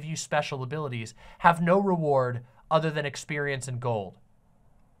quests, which give you special abilities, have no reward other than experience and gold.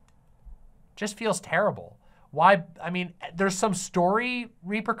 Just feels terrible. Why? I mean, there's some story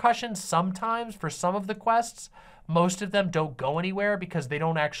repercussions sometimes for some of the quests. Most of them don't go anywhere because they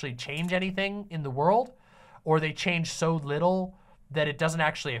don't actually change anything in the world, or they change so little that it doesn't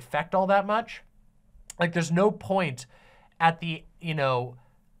actually affect all that much. Like, there's no point at the,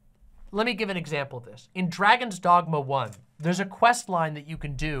 let me give an example of this. In Dragon's Dogma 1, there's a quest line that you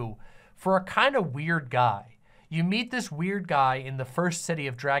can do for a kind of weird guy. You meet this weird guy in the first city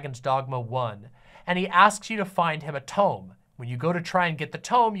of Dragon's Dogma 1, and he asks you to find him a tome. When you go to try and get the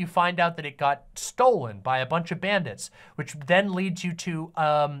tome, you find out that it got stolen by a bunch of bandits, which then leads you to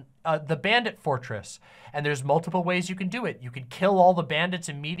the bandit fortress. And there's multiple ways you can do it. You can kill all the bandits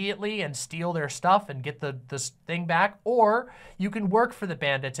immediately and steal their stuff and get the thing back, or you can work for the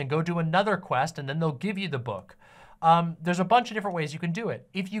bandits and go do another quest, and then they'll give you the book. There's a bunch of different ways you can do it.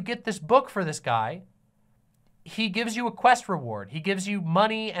 If you get this book for this guy, he gives you a quest reward. He gives you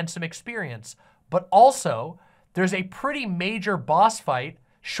money and some experience, but also there's a pretty major boss fight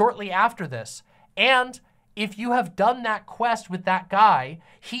shortly after this. And if you have done that quest with that guy,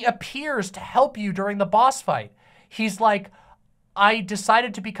 he appears to help you during the boss fight. He's like, I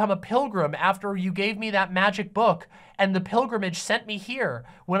decided to become a pilgrim after you gave me that magic book, and the pilgrimage sent me here.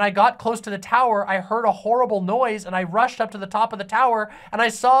 When I got close to the tower, I heard a horrible noise, and I rushed up to the top of the tower, and I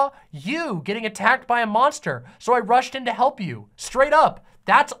saw you getting attacked by a monster. So I rushed in to help you. Straight up.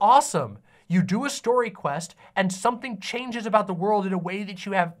 That's awesome. You do a story quest, and something changes about the world in a way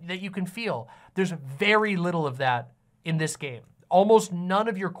that you can feel. There's very little of that in this game. Almost none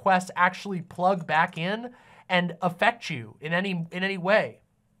of your quests actually plug back in and affect you in any way.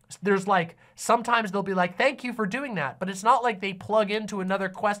 There's like, sometimes they'll be like, thank you for doing that, but it's not like they plug into another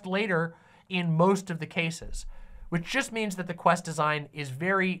quest later in most of the cases, which just means that the quest design is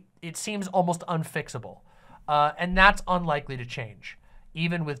it seems almost unfixable. And that's unlikely to change,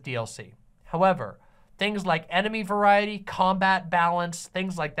 even with DLC. However, things like enemy variety, combat balance,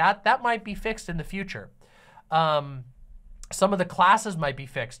 things like that might be fixed in the future. Some of the classes might be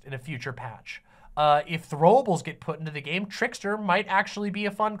fixed in a future patch. If throwables get put into the game, Trickster might actually be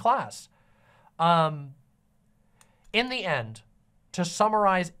a fun class. In the end, to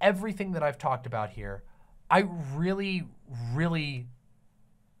summarize everything that I've talked about here, I really,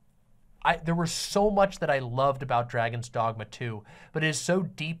 there was so much that I loved about Dragon's Dogma 2, but it is so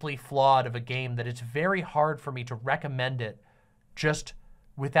deeply flawed of a game that it's very hard for me to recommend it just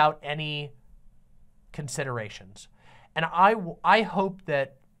without any considerations. And I hope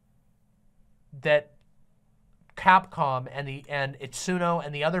that Capcom and Itsuno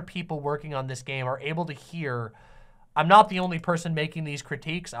and the other people working on this game are able to hear. I'm not the only person making these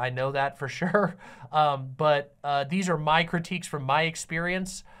critiques, I know that for sure, but these are my critiques from my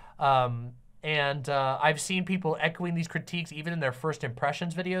experience. I've seen people echoing these critiques even in their first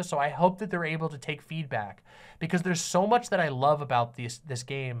impressions videos, so I hope that they're able to take feedback, because there's so much that I love about this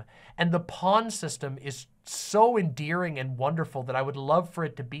game, and the pawn system is so endearing and wonderful that I would love for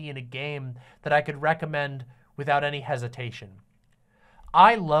it to be in a game that I could recommend without any hesitation.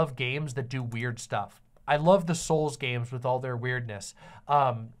 I love games that do weird stuff. I love the Souls games with all their weirdness.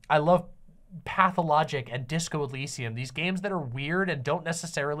 I love Pathologic and Disco Elysium, these games that are weird and don't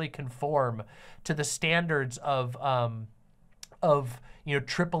necessarily conform to the standards of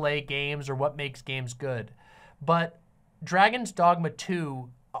AAA games or what makes games good. But Dragon's Dogma 2,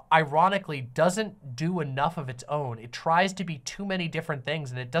 ironically, doesn't do enough of its own. It tries to be too many different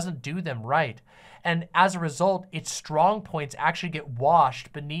things and it doesn't do them right. And as a result, its strong points actually get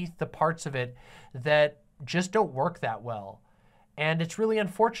washed beneath the parts of it that just don't work that well. And it's really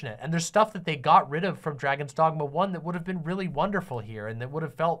unfortunate. And there's stuff that they got rid of from Dragon's Dogma 1 that would have been really wonderful here and that would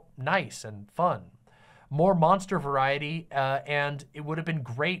have felt nice and fun. More monster variety, and it would have been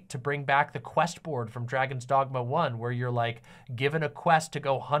great to bring back the quest board from Dragon's Dogma 1 where you're like given a quest to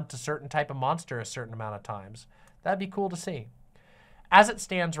go hunt a certain type of monster a certain amount of times. That'd be cool to see. As it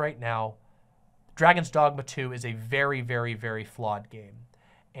stands right now, Dragon's Dogma 2 is a very, very, very flawed game.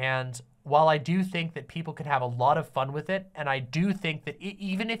 And while I do think that people could have a lot of fun with it, and I do think that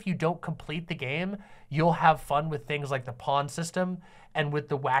even if you don't complete the game, you'll have fun with things like the pawn system and with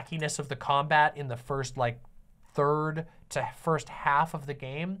the wackiness of the combat in the first third to first half of the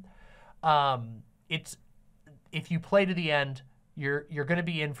game. If you play to the end, you're going to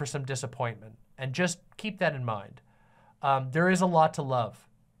be in for some disappointment, and just keep that in mind. There is a lot to love,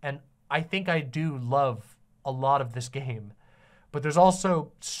 and I think I do love a lot of this game. But there's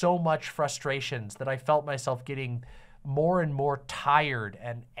also so much frustrations that I felt myself getting more and more tired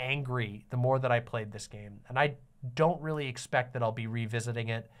and angry the more that I played this game. And I don't really expect that I'll be revisiting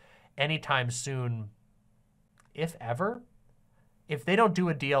it anytime soon, if ever. If they don't do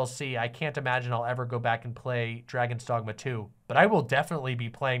a DLC, I can't imagine I'll ever go back and play Dragon's Dogma 2. But I will definitely be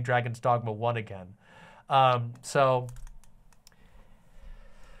playing Dragon's Dogma 1 again.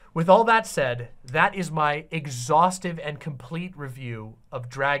 With all that said, that is my exhaustive and complete review of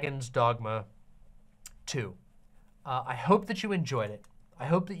Dragon's Dogma 2. I hope that you enjoyed it. I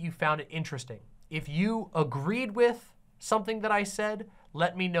hope that you found it interesting. If you agreed with something that I said,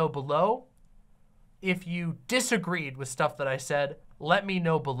 let me know below. If you disagreed with stuff that I said, let me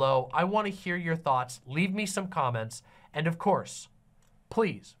know below. I want to hear your thoughts. Leave me some comments. And of course,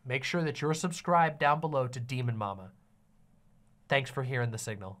 please make sure that you're subscribed down below to Demon Mama. Thanks for hearing the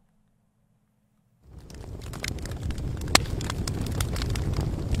signal.